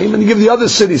v'shirayim, and you give the other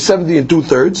city 70 and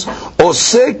 2/3.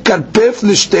 Oseh karpef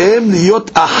l'shteim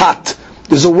liyot ahat.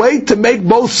 There's a way to make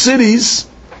both cities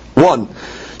one.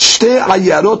 Shtei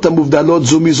ayarot amuvdalot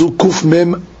zu mizu kuf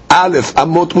mem Aleph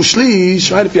amot mushlish.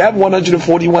 Right? If you have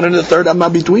 141 and a third amma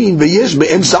between, ve'yesh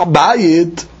be'emsa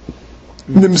bayit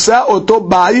nimsa oto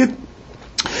bayit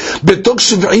betok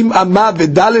 70 amma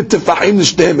ve'dalet tefahim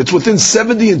l'shteim. It's within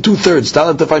 70 and 2/3.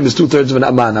 Dalet tefahim is 2/3 of an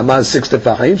amma. An amma is 6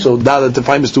 tefahim, so dalet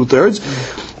tefahim is 2/3.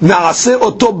 Naaseh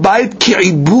oto bayit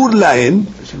ki'ibur lahen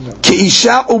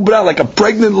Keisha ubra, like a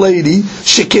pregnant lady,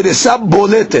 shekeresa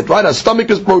boletet, right? Her stomach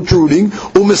is protruding.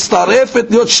 Umistarefet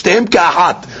liot shteim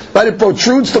ka'ahat, right? It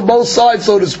protrudes to both sides,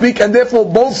 so to speak, and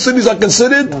therefore both cities are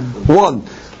considered one.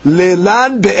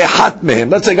 Lelan be'ehat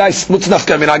mehem. Let's say a guy splits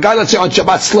nafka. I mean, a guy, let's say on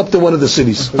Shabbat, slept in one of the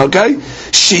cities. Okay?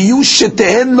 Shiyu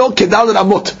shetehen lo kedal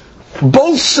amot.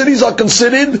 Both cities are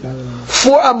considered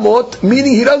 4 amot,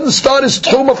 meaning he doesn't start his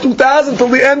term of 2,000 till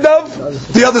the end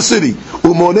of the other city.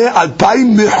 Umone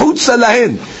alpayim mechutza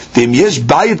lahen. V'im yesh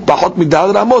bayit pachot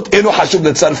midal amot eno hashuv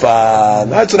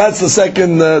letzarfan. So that's the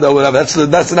second. That's the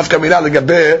nafka mina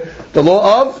legabeh the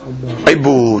law of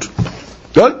ibur.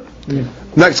 Good.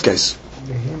 Next case.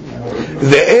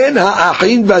 Ve'en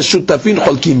ha'achin v'ashutafin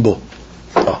cholkim bo.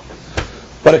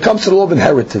 When it comes to the law of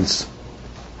inheritance,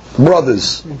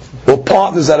 brothers or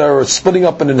partners that are splitting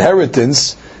up an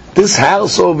inheritance, this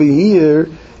house over here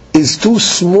is too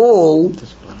small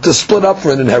to split up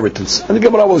for an inheritance. And the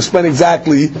Gemara will explain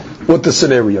exactly what the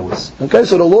scenario is. Okay,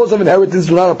 so the laws of inheritance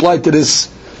do not apply to this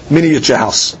miniature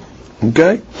house.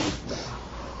 Okay?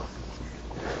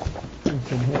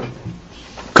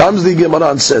 Comes the Gemara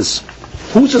and says,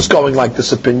 who's just going like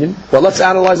this opinion? Well, let's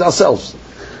analyze ourselves.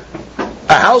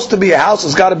 A house to be a house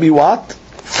has got to be what?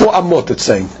 4 amot, it's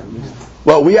saying.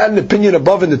 Well, we had an opinion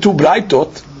above in the 2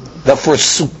 braitot that for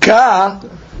Sukkah,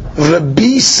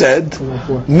 Rabbi said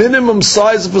minimum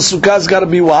size of a Sukkah has got to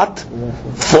be what?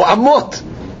 4 amot.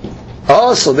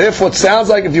 Oh, so therefore it sounds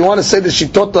like if you want to say that she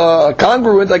taught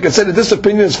congruent, I can say that this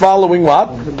opinion is following what?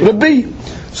 Rabbi.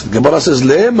 So the Gemara says,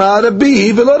 Lema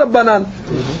Rabbi v'lo Rabbanan.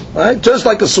 Right? Just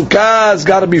like a Sukkah has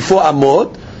got to be 4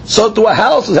 amot, so to a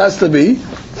house it has to be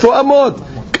 4 amot.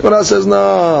 Gemara says,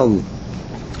 no.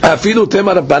 Afilu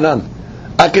tema Rabbanan.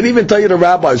 I can even tell you the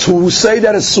rabbis who say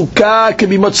that a sukkah can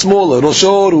be much smaller.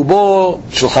 Rosho, Rubo,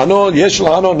 Shulchanot, Yesh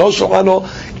Shulchanot, No Shulchanot.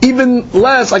 Even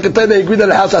less, I can tell you they agree that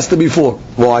a house has to be 4.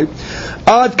 Why?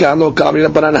 Ad kan lo kamri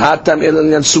Rabbanan hatam el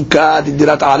yan sukkah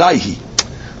dirat alayhi.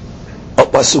 A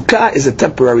sukkah is a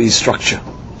temporary structure.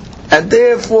 And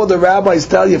therefore the rabbis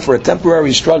tell you for a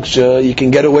temporary structure, you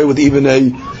can get away with even a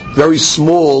very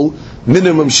small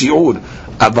minimum shi'ur.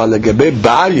 Aval legabe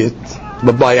bayit,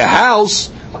 but by a house,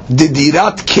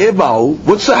 Didirat kebau.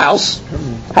 What's the house?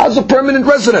 House of permanent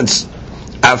residence.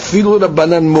 Afilu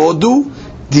Rabbanan modu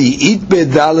di it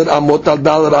bedaler amot al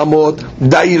daler amot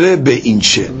daire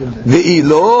beinche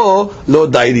ve'ilo lo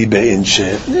dairi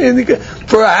beinche.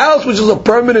 For a house which is a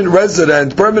permanent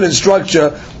residence, permanent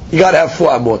structure, you got to have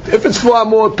 4 amot. If it's 4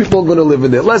 amot, people are going to live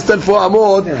in there. Less than 4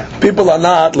 amot, people are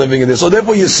not living in there. So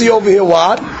therefore, you see over here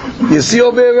what? You see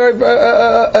over here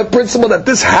a principle that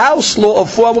this house law of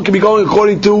 4 amot can be going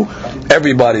according to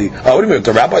everybody. What do you mean? If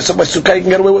the rabbi said by sukkah, you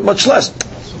can get away with much less.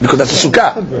 Because that's a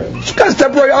sukkah. Sukkah is a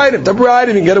temporary item. Temporary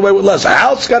item, you can get away with less. A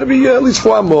house got to be at least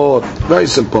 4 amot. Very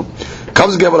simple.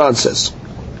 Comes the Gemara and says.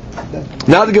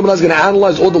 Now the Gemara is going to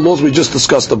analyze all the laws we just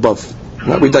discussed above.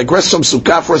 Now we digress from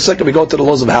sukkah for a second. We go to the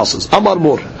laws of houses. Amar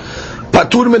mur,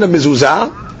 patur min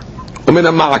mezuzah, ומן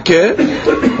המעקה,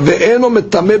 ואינו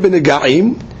מטמא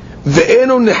בנגעים,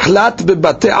 ואינו נחלט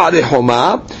בבתי ערי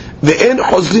חומה, ואין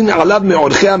חוזרים עליו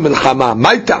מעורכי המלחמה. מה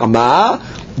טעמה?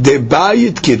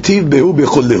 דבית כתיב בהו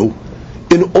בכולהו.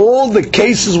 In all the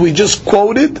cases we just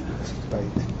quoted,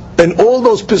 in all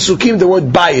those pesukim, the word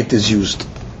bayit is used.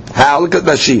 How? Look at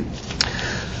Rashi.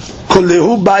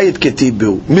 Kullehu bayit ketib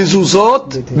behu.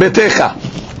 Mizuzot betecha.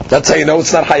 That's how you know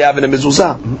it's not hayav in a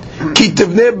mezuzah. Ki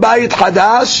tivneh bayit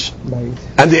hadash,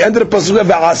 and the end of the pasuk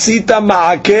ve'asita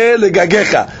ma'akeh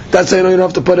legagecha. That's how you know you don't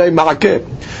have to put a ma'akeh.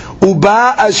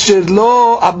 Uba asher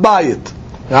lo abayit.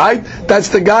 Right? That's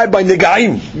the guy by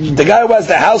Negaim. The guy who has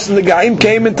the house in Negaim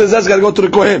came into Zez, got to go to the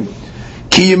Kohen.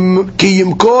 Ki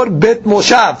yimkor bet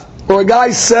moshav. Or a guy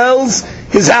sells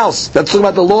his house. That's talking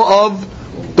about the law of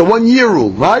the 1 year rule,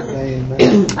 right?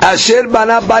 Asher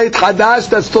bana bayit hadash.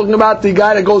 That's talking about the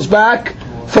guy that goes back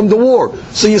from the war.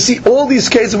 So you see all these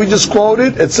cases we just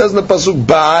quoted, it says in the pasuk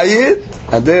bayit,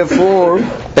 and therefore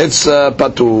it's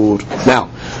patur. Now,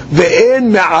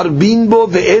 ve'en me'arbin bo,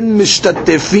 ve'en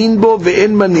mishtatefin bo,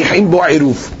 ve'en manichin bo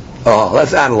iruf. Oh,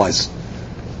 let's analyze.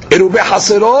 Irubeh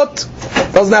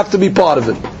haserot doesn't have to be part of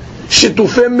it.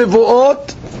 Shitufim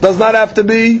mevuot does not have to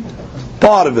be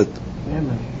part of it.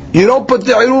 You don't put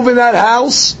the iruv in that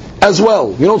house as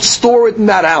well. You don't store it in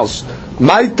that house.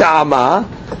 My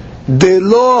ta'ama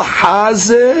delo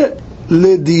haze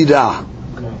ledira,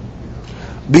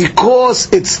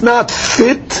 because it's not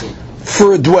fit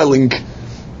for a dwelling.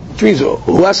 Which means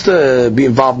who has to be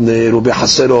involved in the Rubi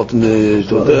Haserot and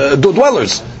the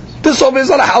dwellers? This over is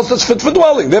not a house that's fit for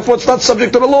dwelling. Therefore, it's not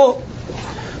subject to the law.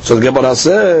 So the Gemara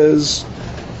says,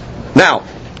 now,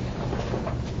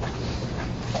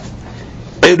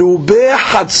 Rubi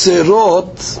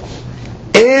Haserot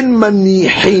en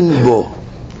manichin bo,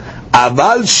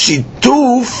 aval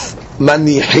shituf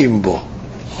manichin bo.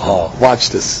 Oh, watch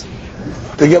this.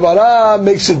 The Gemara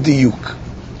makes a diuk.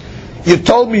 You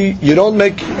told me you don't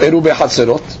make erubei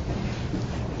hatzerot,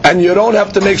 and you don't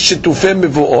have to make shitufei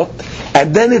mevuot,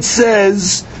 and then it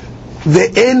says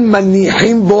ve'en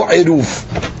manichim bo eruv.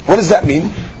 What does that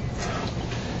mean?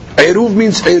 Eruv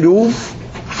means eruv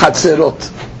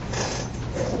hatzerot.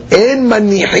 En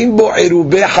manichim bo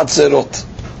erubei hatzerot,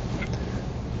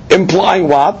 implying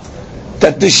what?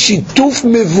 That the shituf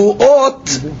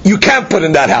mevuot you can't put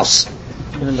in that house.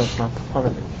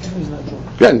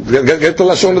 Again, get the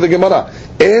lashon of the Gemara.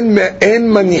 En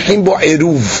manichim bo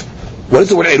eruv. What does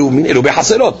the word eruv mean? Erubei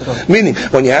haserot. Meaning,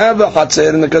 when you have a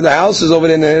hatzer and the house is over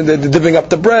there, they're dipping up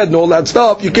the bread and all that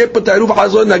stuff, you can't put the eruv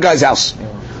haserot in that guy's house.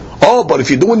 Oh, but if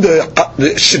you're doing the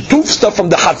shituf stuff from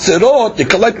the hatzerot, you're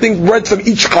collecting bread from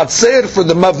each hatzer for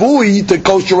the mavui to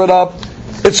kosher it up,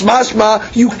 it's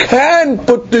mashma, you can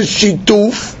put the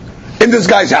shituf in this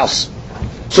guy's house.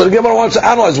 So the Gemara wants to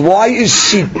analyze, why is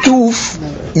shituf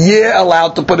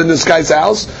allowed to put in this guy's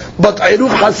house, but eruv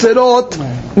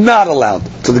haserot not allowed?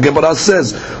 So the Gemara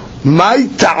says, "My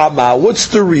ta'ama." What's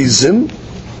the reason?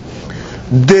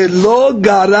 De lo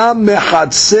gara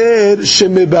mehatzer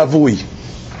shemebavui,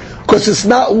 because it's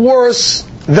not worse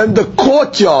than the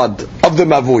courtyard of the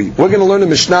mavui. We're going to learn a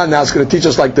Mishnah now. It's going to teach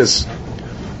us like this: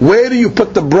 where do you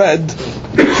put the bread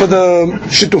for the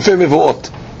shitufei mevuot?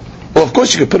 Well, of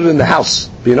course you could put it in the house.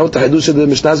 But you know what the Hadush of the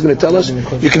Mishnah is going to tell us?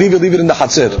 You can even leave it in the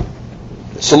Hatzir.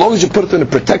 So long as you put it in a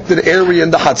protected area in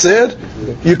the Hatzir,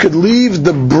 you could leave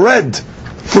the bread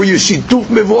for your shituf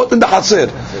mevot in the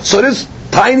Hatzir. So this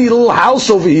tiny little house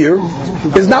over here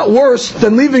is not worse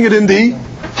than leaving it in the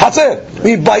Hatzir. I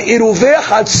mean, by iruveh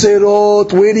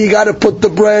Hatzirot, where do you got to put the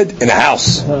bread? In a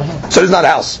house. So it's not a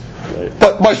house.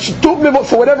 But by shituf mevot,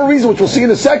 for whatever reason, which we'll see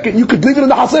in a second, you could leave it in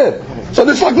the Hatzir. So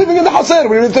it's like living in the Haser.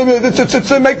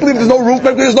 It's make believe there's no roof,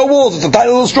 make believe there's no walls. It's a tiny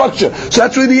little structure. So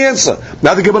that's really the answer.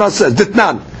 Now the Gemara says,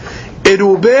 Ditnan,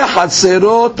 Erubeh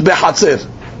Haserot beHaser.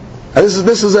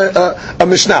 This is a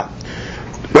Mishnah.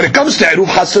 When it comes to Eruv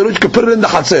Haserot, you can put it in the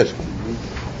Haser.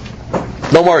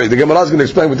 Don't worry, the Gemara is going to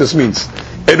explain what this means.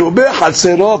 Erubeh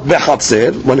Haserot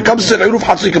beHaser. When it comes to Eruv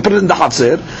Haser, you can put it in the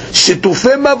Haser.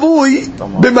 Shitufei mavui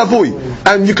b'mavui,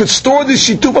 and you could store the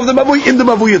shituf of the mavui in the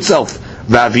mavui itself.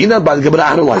 Va'avina, but the Gemara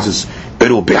analyzes.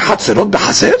 Erubeh Haserot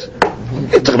beHaser.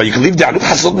 You can leave the Eruv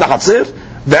Haserot in the Haser.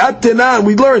 Ve'atenan,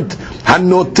 we learned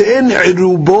Hanoten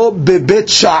Erubo bebet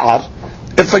Sha'ar.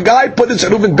 If a guy put his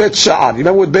Eruv in Bet Sha'ar, you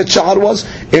remember what Bet Sha'ar was?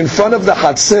 In front of the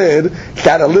Haser, it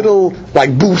had a little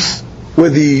like booth where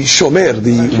the shomer,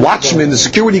 the watchman, the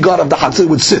security guard of the Hatzir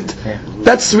would sit.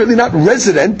 That's really not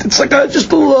resident. It's like just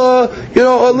a little,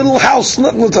 a little house,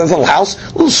 not a little house,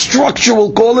 a little structure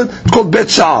we'll call it. It's called Bet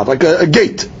Sha'ar, like a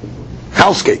gate,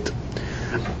 house gate.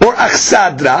 Or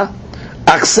Aksadra.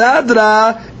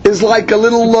 Aksadra is like a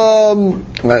little,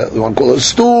 you want to call it a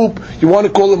stoop, you want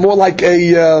to call it more like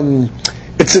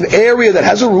it's an area that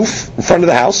has a roof in front of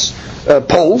the house,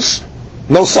 poles,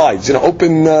 no sides,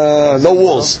 open, no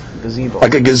walls. Gazebo.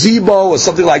 Like a gazebo or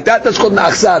something like that, that's called an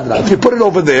achsadra. If you put it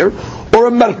over there, or a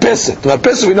marpeset.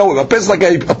 Marpeset, we know marpeset is like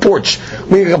a porch,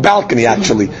 meaning a balcony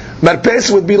actually.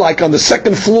 Marpeset would be like on the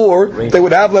second floor, they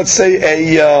would have, let's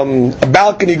say, a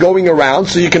balcony going around,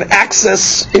 so you can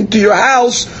access into your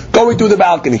house going through the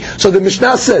balcony. So the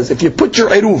Mishnah says, if you put your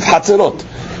eruv, hatzerot,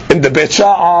 in the Beit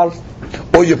Sha'ar,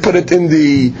 or you put it in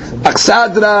the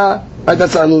achsadra, right,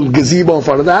 that's a little gazebo in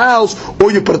front of the house,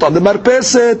 or you put it on the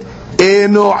marpeset,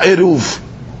 eno eruv.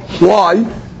 Why?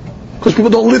 Because people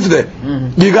don't live there.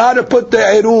 You got to put the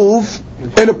eruv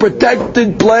in a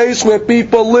protected place where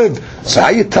people live. So how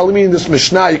are you telling me in this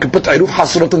Mishnah you can put the eruv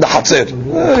hasrot in the hatzir?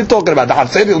 What are you talking about? The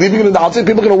hatzir? You're leaving it in the hatzir?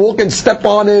 People are going to walk and step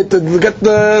on it and get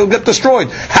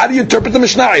destroyed. How do you interpret the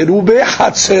Mishnah? Eruv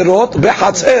behatzerot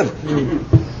behatzir.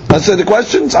 Answer the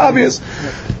question? It's obvious.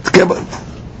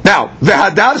 Now,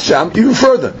 v'hadar sham, even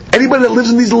further. Anybody that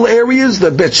lives in these little areas, the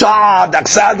Bechad, the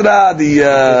Aksadra,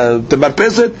 the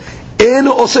Marpeset, in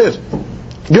osir.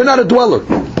 You're not a dweller.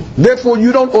 Therefore,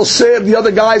 you don't osir the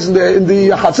other guys in the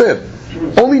Hatzir.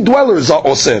 Only dwellers are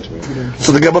osir.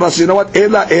 So the Gemara says, you know what?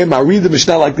 Ela ema. Read the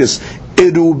Mishnah like this.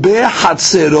 Erube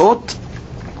Hatzerot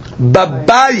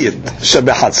babayit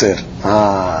shebe Hatzer.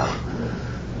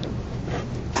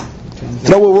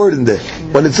 Throw a word in there.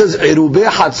 When it says Erubeh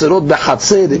Hatzerot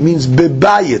beHatzer, it means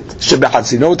bebayit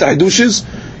shebehatzer. You know what the Hidush is?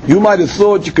 You might have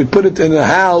thought you could put it in a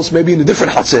house, maybe in a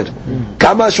different Hatzer.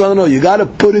 Kamash, no, you got to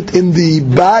put it in the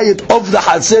bayit of the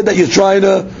Hatzer that you're trying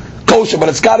to kosher, but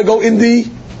it's got to go in the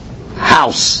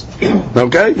house.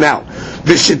 Okay? Now,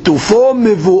 v'shetufeh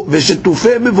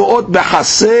mevuot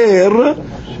beHatzer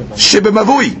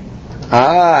shebemavui.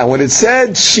 When it said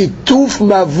shituf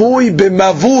mavui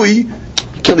b'mavui,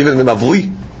 can't leave it in the mavui.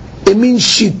 It means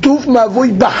shituf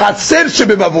mavui b'hatzer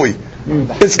shebemavui.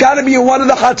 It's got to be in one of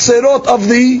the hatzerot of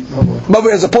the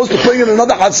mavui, as opposed to putting in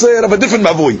another hatzer of a different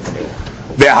mavui.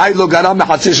 Ve'hai lo garam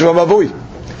mehatzer shebemavui.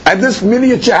 And this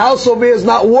miniature house over here is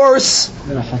not worse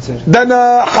than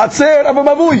a hatzer of a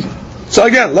mavui. So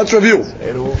again, let's review.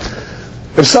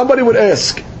 If somebody would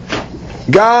ask,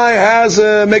 guy has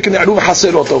making the eruv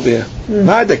haserot over here.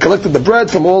 Right? They collected the bread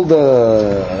from all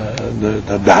the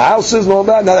houses and all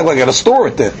that. Now they're going to store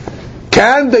it there.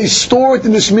 Can they store it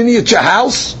in this miniature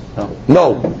house?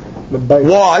 No.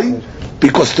 Why?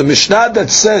 Because the Mishnah that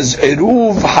says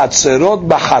eruv haserot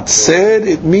b'hatser,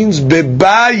 it means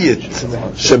bebayit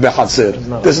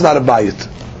shebehatser. This is not a bayit.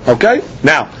 Okay?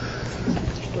 Now,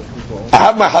 I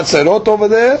have my hatserot over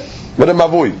there with a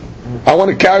mavui. I want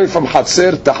to carry from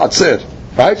hatser to hatser.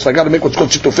 Right? So I got to make what's called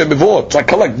shitufei mivot. So I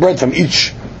collect bread from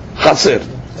each hatser.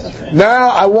 Now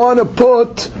I want to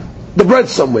put the bread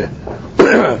somewhere.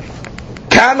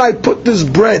 Can I put this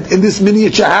bread in this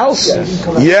miniature house?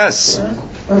 Yes.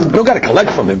 You don't got to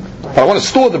collect from him. But I want to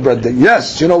store the bread there.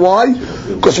 Yes. You know why?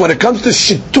 Because when it comes to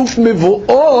shituf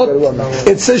mivuot,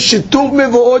 it says shituf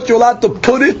mivuot, you're allowed to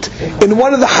put it in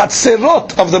one of the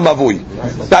hatzerot of the mavui.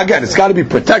 Now again, it's got to be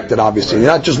protected, obviously. You're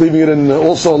not just leaving it and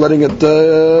also letting it,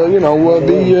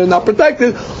 be not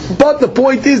protected. But the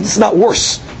point is, it's not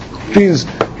worse. It means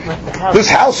this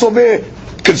house over here,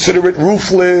 consider it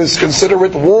roofless, consider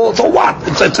it wall. So what?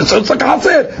 It's like a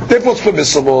hatzer. Therefore, it's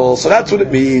permissible. So that's what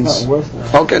it means.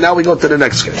 Okay, now we go to the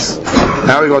next case.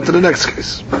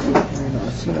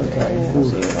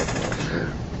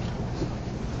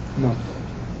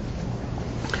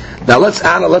 Now let's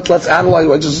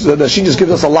analyze. She just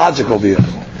gives us a logic over here.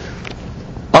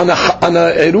 On a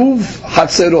eruv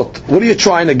hatzerot, what are you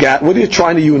trying to get? What are you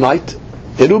trying to unite?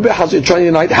 Eruv hatzerot, you're trying to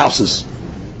unite houses.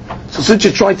 So since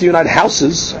you're trying to unite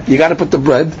houses, you got to put the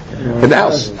bread in the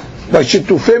house. By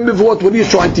shitufei mivot, what are you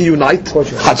trying to unite?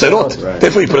 Hatzerot.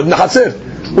 Therefore, you put it in the hatzer,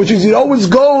 which is it always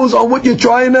goes on what you're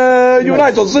trying to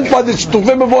unite. So since by the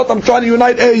shitufei mivot, I'm trying to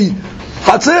unite a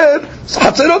hatzer.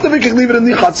 Hatzerot, if we can leave it in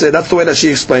the hatzer. That's the way that she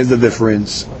explains the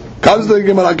difference. Comes the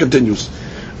Gemara continues.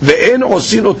 Ve'en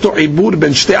osin oto ibur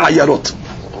ben shtei ayarot.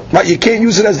 Right, you can't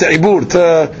use it as the ibur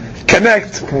to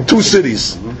connect two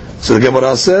cities. So the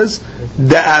Gemara says,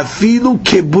 "Da'afilu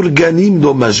keburganim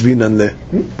lo mashvinan le."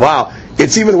 Wow,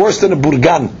 it's even worse than a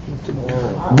burgan.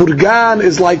 Burgan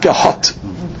is like a hut.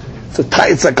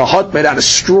 It's like a hut made out of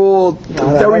straw,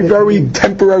 very, very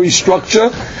temporary structure.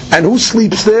 And who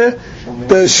sleeps there?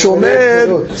 The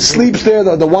shomer sleeps there,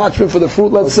 the watchman for the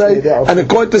fruit, let's say. And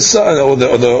according to or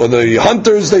the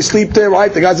hunters, they sleep there,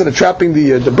 right? The guys that are trapping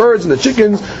the birds and the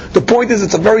chickens. The point is,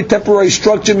 it's a very temporary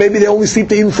structure. Maybe they only sleep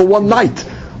there even for one night.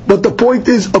 But the point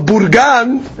is, a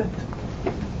burgan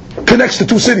connects to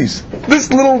two cities. This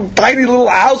little tiny little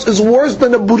house is worse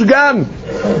than a burgan.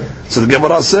 So the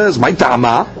Gemara says, "My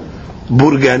ta'ama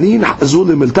burganin hazul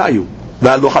lemiltayu,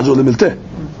 v'alo hazul lemilteh."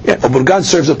 Yeah, a burgan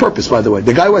serves a purpose, by the way.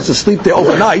 The guy who has to sleep there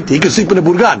overnight, he can sleep in a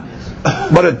burgan.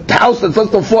 But a house that's less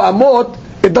than 4 amot,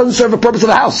 it doesn't serve a purpose of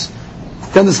the house.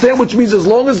 You understand? Which means as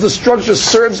long as the structure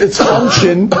serves its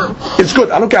function, it's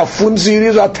good. I don't care how flimsy it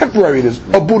is or how temporary it is.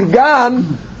 A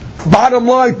burgan, bottom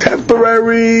line,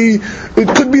 temporary. It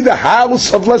could be the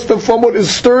house of less than 4 amot is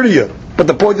sturdier. But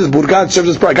the point is, burgan serves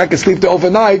its purpose. I can sleep there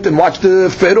overnight and watch the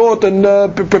ferot and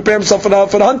prepare himself for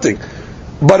the hunting.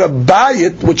 But a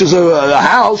bayit, which is a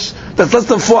house that's less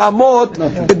than 4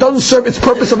 amot, it doesn't serve its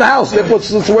purpose of the house. Therefore,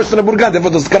 it's worse than a burgan.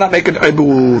 Therefore, it cannot make an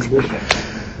ibur.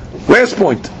 Last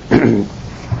point.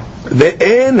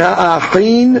 Ve'en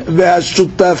ha'achin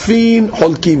ve'ashutafin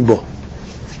holkim bo.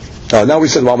 Now we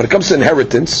said, well, when it comes to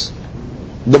inheritance,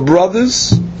 the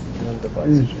brothers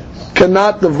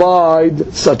cannot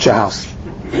divide such a house.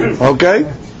 Okay?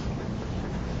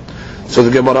 So the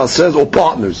Gemara says, or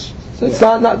partners. It's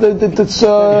not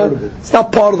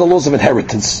part of the laws of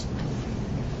inheritance.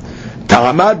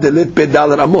 Ta'amad delit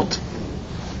pedal amot.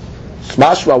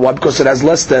 Smashma, why? Because it has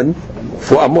less than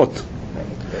 4 amot.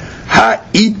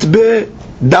 Ha'itbe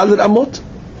dalit amot,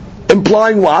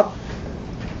 implying what?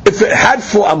 If it had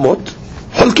 4 amot,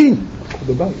 holkin,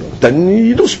 then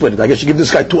you do split it. I guess you give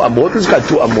this guy 2 amot, this guy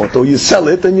 2 amot, or you sell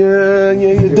it and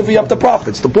you divvy up the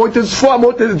profits. The point is 4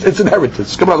 amot, it's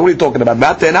inheritance. Come on, what are you talking about?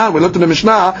 We looked in the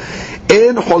Mishnah.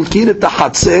 En holkin et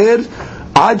ha'chatzer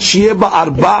ad shiye ba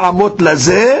 4 amot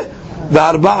lazeh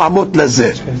va 4 amot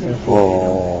lazeh.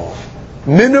 Oh.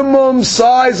 Minimum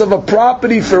size of a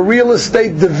property for real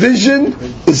estate division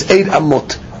is 8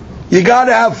 amot. You got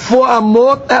to have 4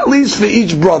 amot at least for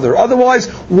each brother. Otherwise,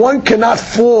 one cannot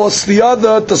force the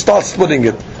other to start splitting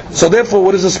it. So therefore,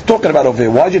 what is this talking about over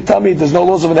here? Why did you tell me there's no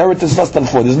laws of inheritance less than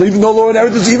 4? There's even no law of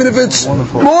inheritance even if it's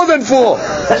more than 4.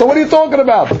 So what are you talking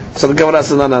about? So the Gemara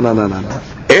says, no.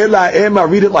 Ela ema,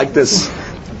 read it like this.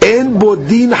 En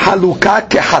bodin haluka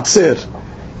kehatzer.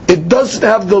 It doesn't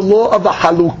have the law of a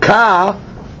halukah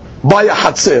by a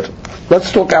hatzir.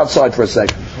 Let's talk outside for a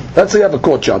second. Let's say you have a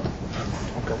courtyard.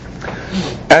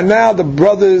 And now the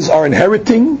brothers are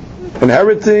inheriting,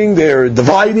 they're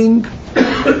dividing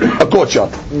a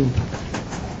courtyard.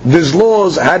 There's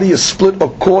laws, how do you split a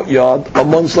courtyard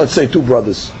amongst, let's say, 2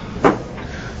 brothers?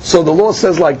 So the law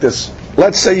says like this.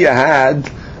 Let's say you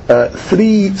had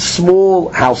 3 small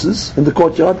houses in the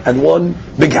courtyard and 1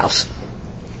 big house.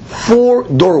 4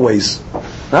 doorways,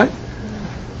 right?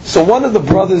 So one of the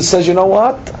brothers says, you know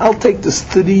what? I'll take this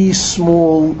 3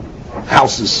 small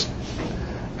houses.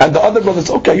 And the other brother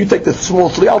says, okay, you take the small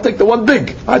 3, I'll take the 1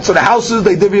 big. Right? So the houses,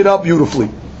 they divvy it up beautifully.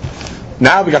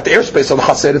 Now we got the airspace of the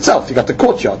chaser itself. You got the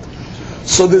courtyard.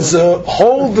 So there's a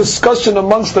whole discussion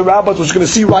amongst the rabbis, which we're going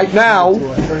to see right now.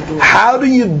 How do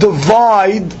you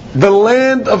divide the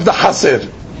land of the chaser?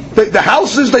 The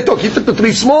houses they took. He took the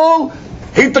 3 small,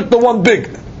 he took the 1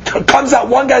 big. Comes out,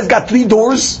 one guy's got 3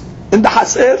 doors in the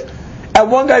haser,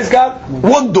 and one guy's got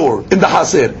 1 door in the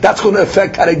haser. That's going to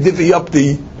affect how they divvy up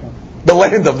the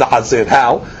land of the haser.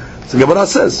 How? So Gemara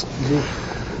says.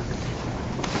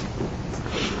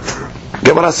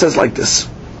 Gemara says like this.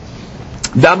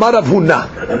 Damar Rav Huna,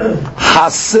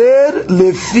 haser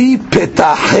lefi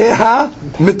petaheha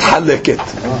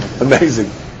mithaleket. Amazing.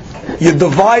 You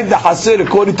divide the haser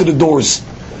according to the doors.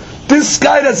 This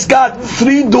guy that's got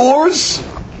 3 doors,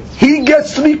 he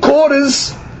gets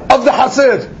 3/4 of the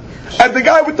haser. And the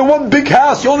guy with the 1 big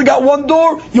house, you only got 1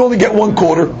 door, you only get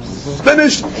 1/4.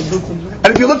 Finished. And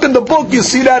if you look in the book, you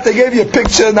see that they gave you a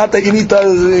picture, not that you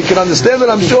can understand it,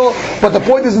 I'm sure, but the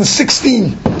point is in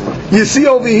 16. You see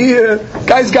over here,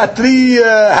 guy's got 3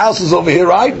 houses over here,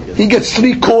 right? He gets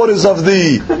 3/4 of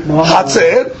the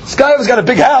haser. This guy has got a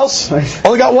big house,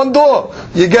 only got 1 door.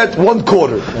 You get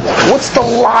 1/4. What's the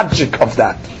logic of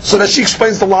that? So that she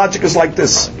explains the logic is like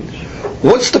this.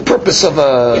 What's the purpose of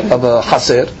a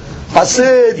haser?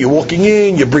 Haser, you're walking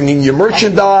in, you're bringing your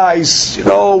merchandise,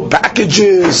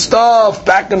 packages, stuff,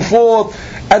 back and forth.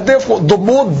 And therefore, the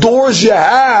more doors you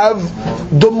have,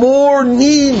 the more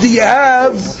need you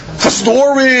have for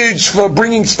storage, for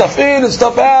bringing stuff in and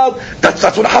stuff out. That's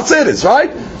what a haser is,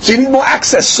 right? So you need more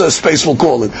access space, we'll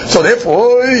call it. So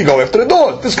therefore, you go after the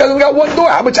door. This guy's only got 1 door.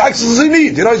 How much access does he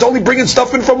need? He's only bringing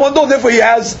stuff in from 1 door. Therefore, he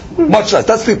has much less.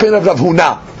 That's the opinion of Rav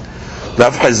Huna.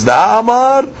 Rav Chizda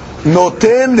Amar,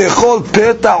 noten lechol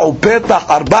petah upetah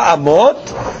 4 amot,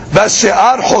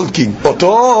 v'she'ar holkin.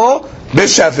 Oto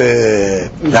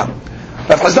b'shaveh. Now,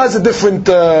 Rav Chizda has a different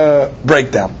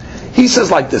breakdown. He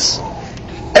says like this.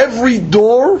 Every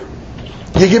door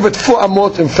you give it 4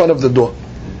 amot in front of the door.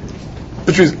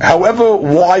 Which means, however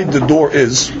wide the door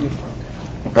is,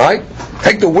 right?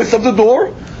 Take the width of the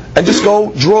door and just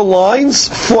go draw lines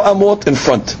 4 amot in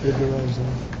front.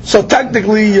 So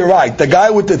technically, you're right. The guy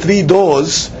with the 3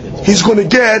 doors, he's going to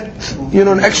get,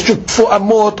 an extra 4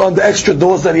 amot on the extra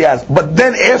doors that he has. But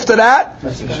then after that,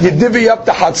 you divvy up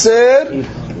the Hatzer,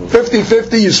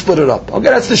 50-50, you split it up. Okay,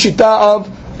 that's the Shita of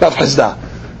Rav Hizda.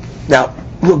 Now,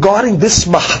 regarding this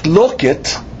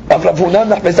mahloket of Rav Huna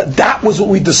and Rav Hizda, that was what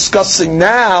we're discussing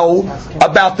now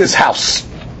about this house.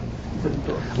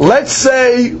 Let's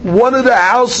say one of the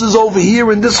houses over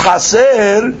here in this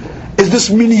Chaser is this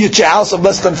miniature house of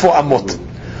less than 4 amot.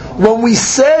 When we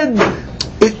said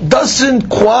it doesn't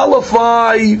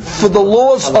qualify for the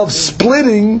laws of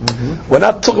splitting, we're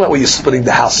not talking about where you're splitting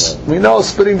the house. We know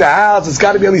splitting the house, it's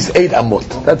got to be at least 8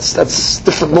 amot. That's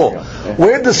different law.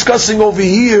 We're discussing over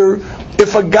here,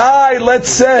 if a guy, let's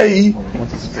say,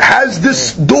 has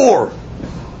this door,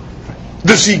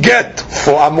 does he get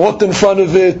 4 amot in front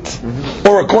of it?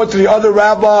 Or according to the other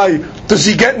rabbi, does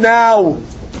he get now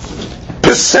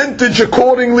percentage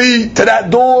accordingly to that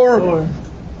door?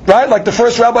 Right? Like the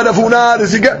first rabbi of Huna,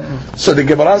 does he get? So the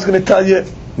Gemara is going to tell you,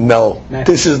 no.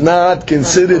 This is not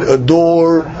considered a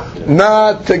door,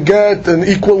 not to get an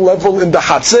equal level in the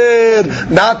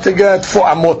Hatzer, not to get 4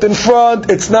 amot in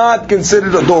front. It's not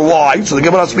considered a door. Why? So the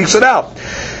Gemara speaks it out.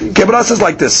 Gemara says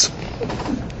like this.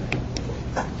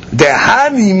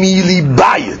 Dehani mili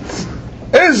bayit.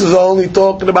 This is only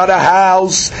talking about a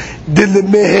house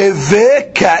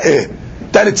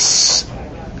that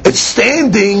it's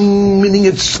standing, meaning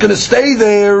it's going to stay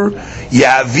there.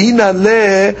 Yavina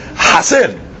le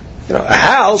haser, a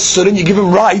house. So then you give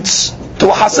him rights to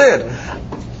a haser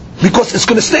because it's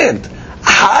going to stand.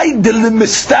 Hay de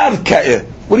mistar ka'e.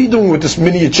 What are you doing with this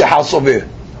miniature house over here?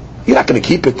 You're not going to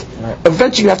keep it.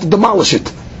 Eventually, you have to demolish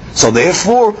it. So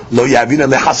therefore, lo yavina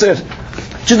le haser.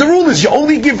 So the rule is you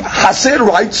only give haser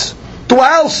rights to a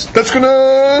house that's going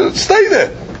to stay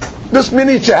there. This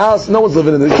miniature house, no one's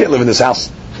living in it. You can't live in this house.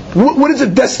 What is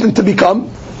it destined to become?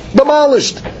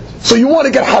 Demolished. So you want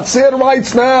to get Hatzer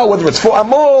rights now, whether it's 4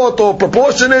 amot or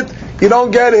proportionate, you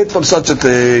don't get it from such a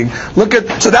thing.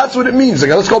 So that's what it means.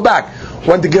 Okay, let's go back.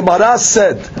 When the Gemara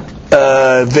said,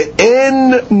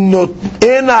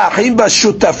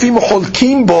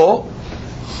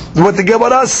 what the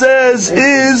Gemara says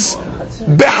is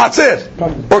behatzer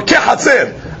or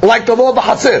kehatzer, like the law of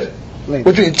Hatzer.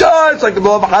 Which means judge, like the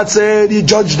law of Hatzer, you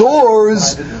judge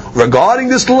doors. Regarding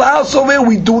this little house over here,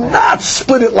 we do not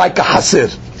split it like a Hatzer.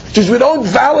 Because we don't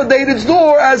validate its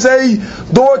door as a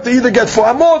door to either get 4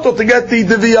 amot or to get the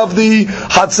divi of the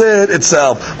Hatzer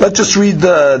itself. Let's just read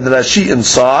the Rashi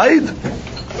inside.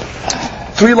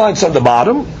 3 lines on the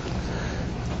bottom.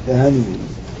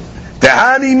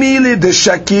 Tehani mili de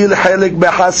shakil helik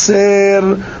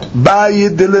behaser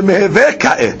bayid de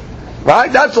lemeheveka'eh.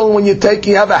 Right? That's only when you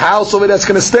have a house over that's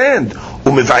going to stand.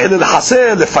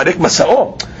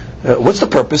 What's the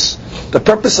purpose? The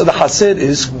purpose of the haser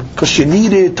is because you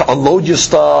need it to unload your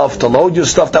stuff,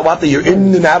 that you're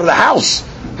in and out of the house.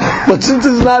 But since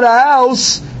it's not a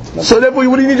house, so therefore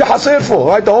what do you need your haser for?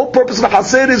 Right? The whole purpose of the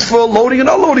haser is for loading and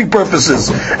unloading purposes.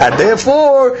 And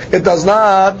therefore, it does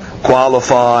not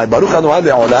qualify. Baruch Adonai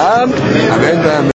Le'olam. Amen.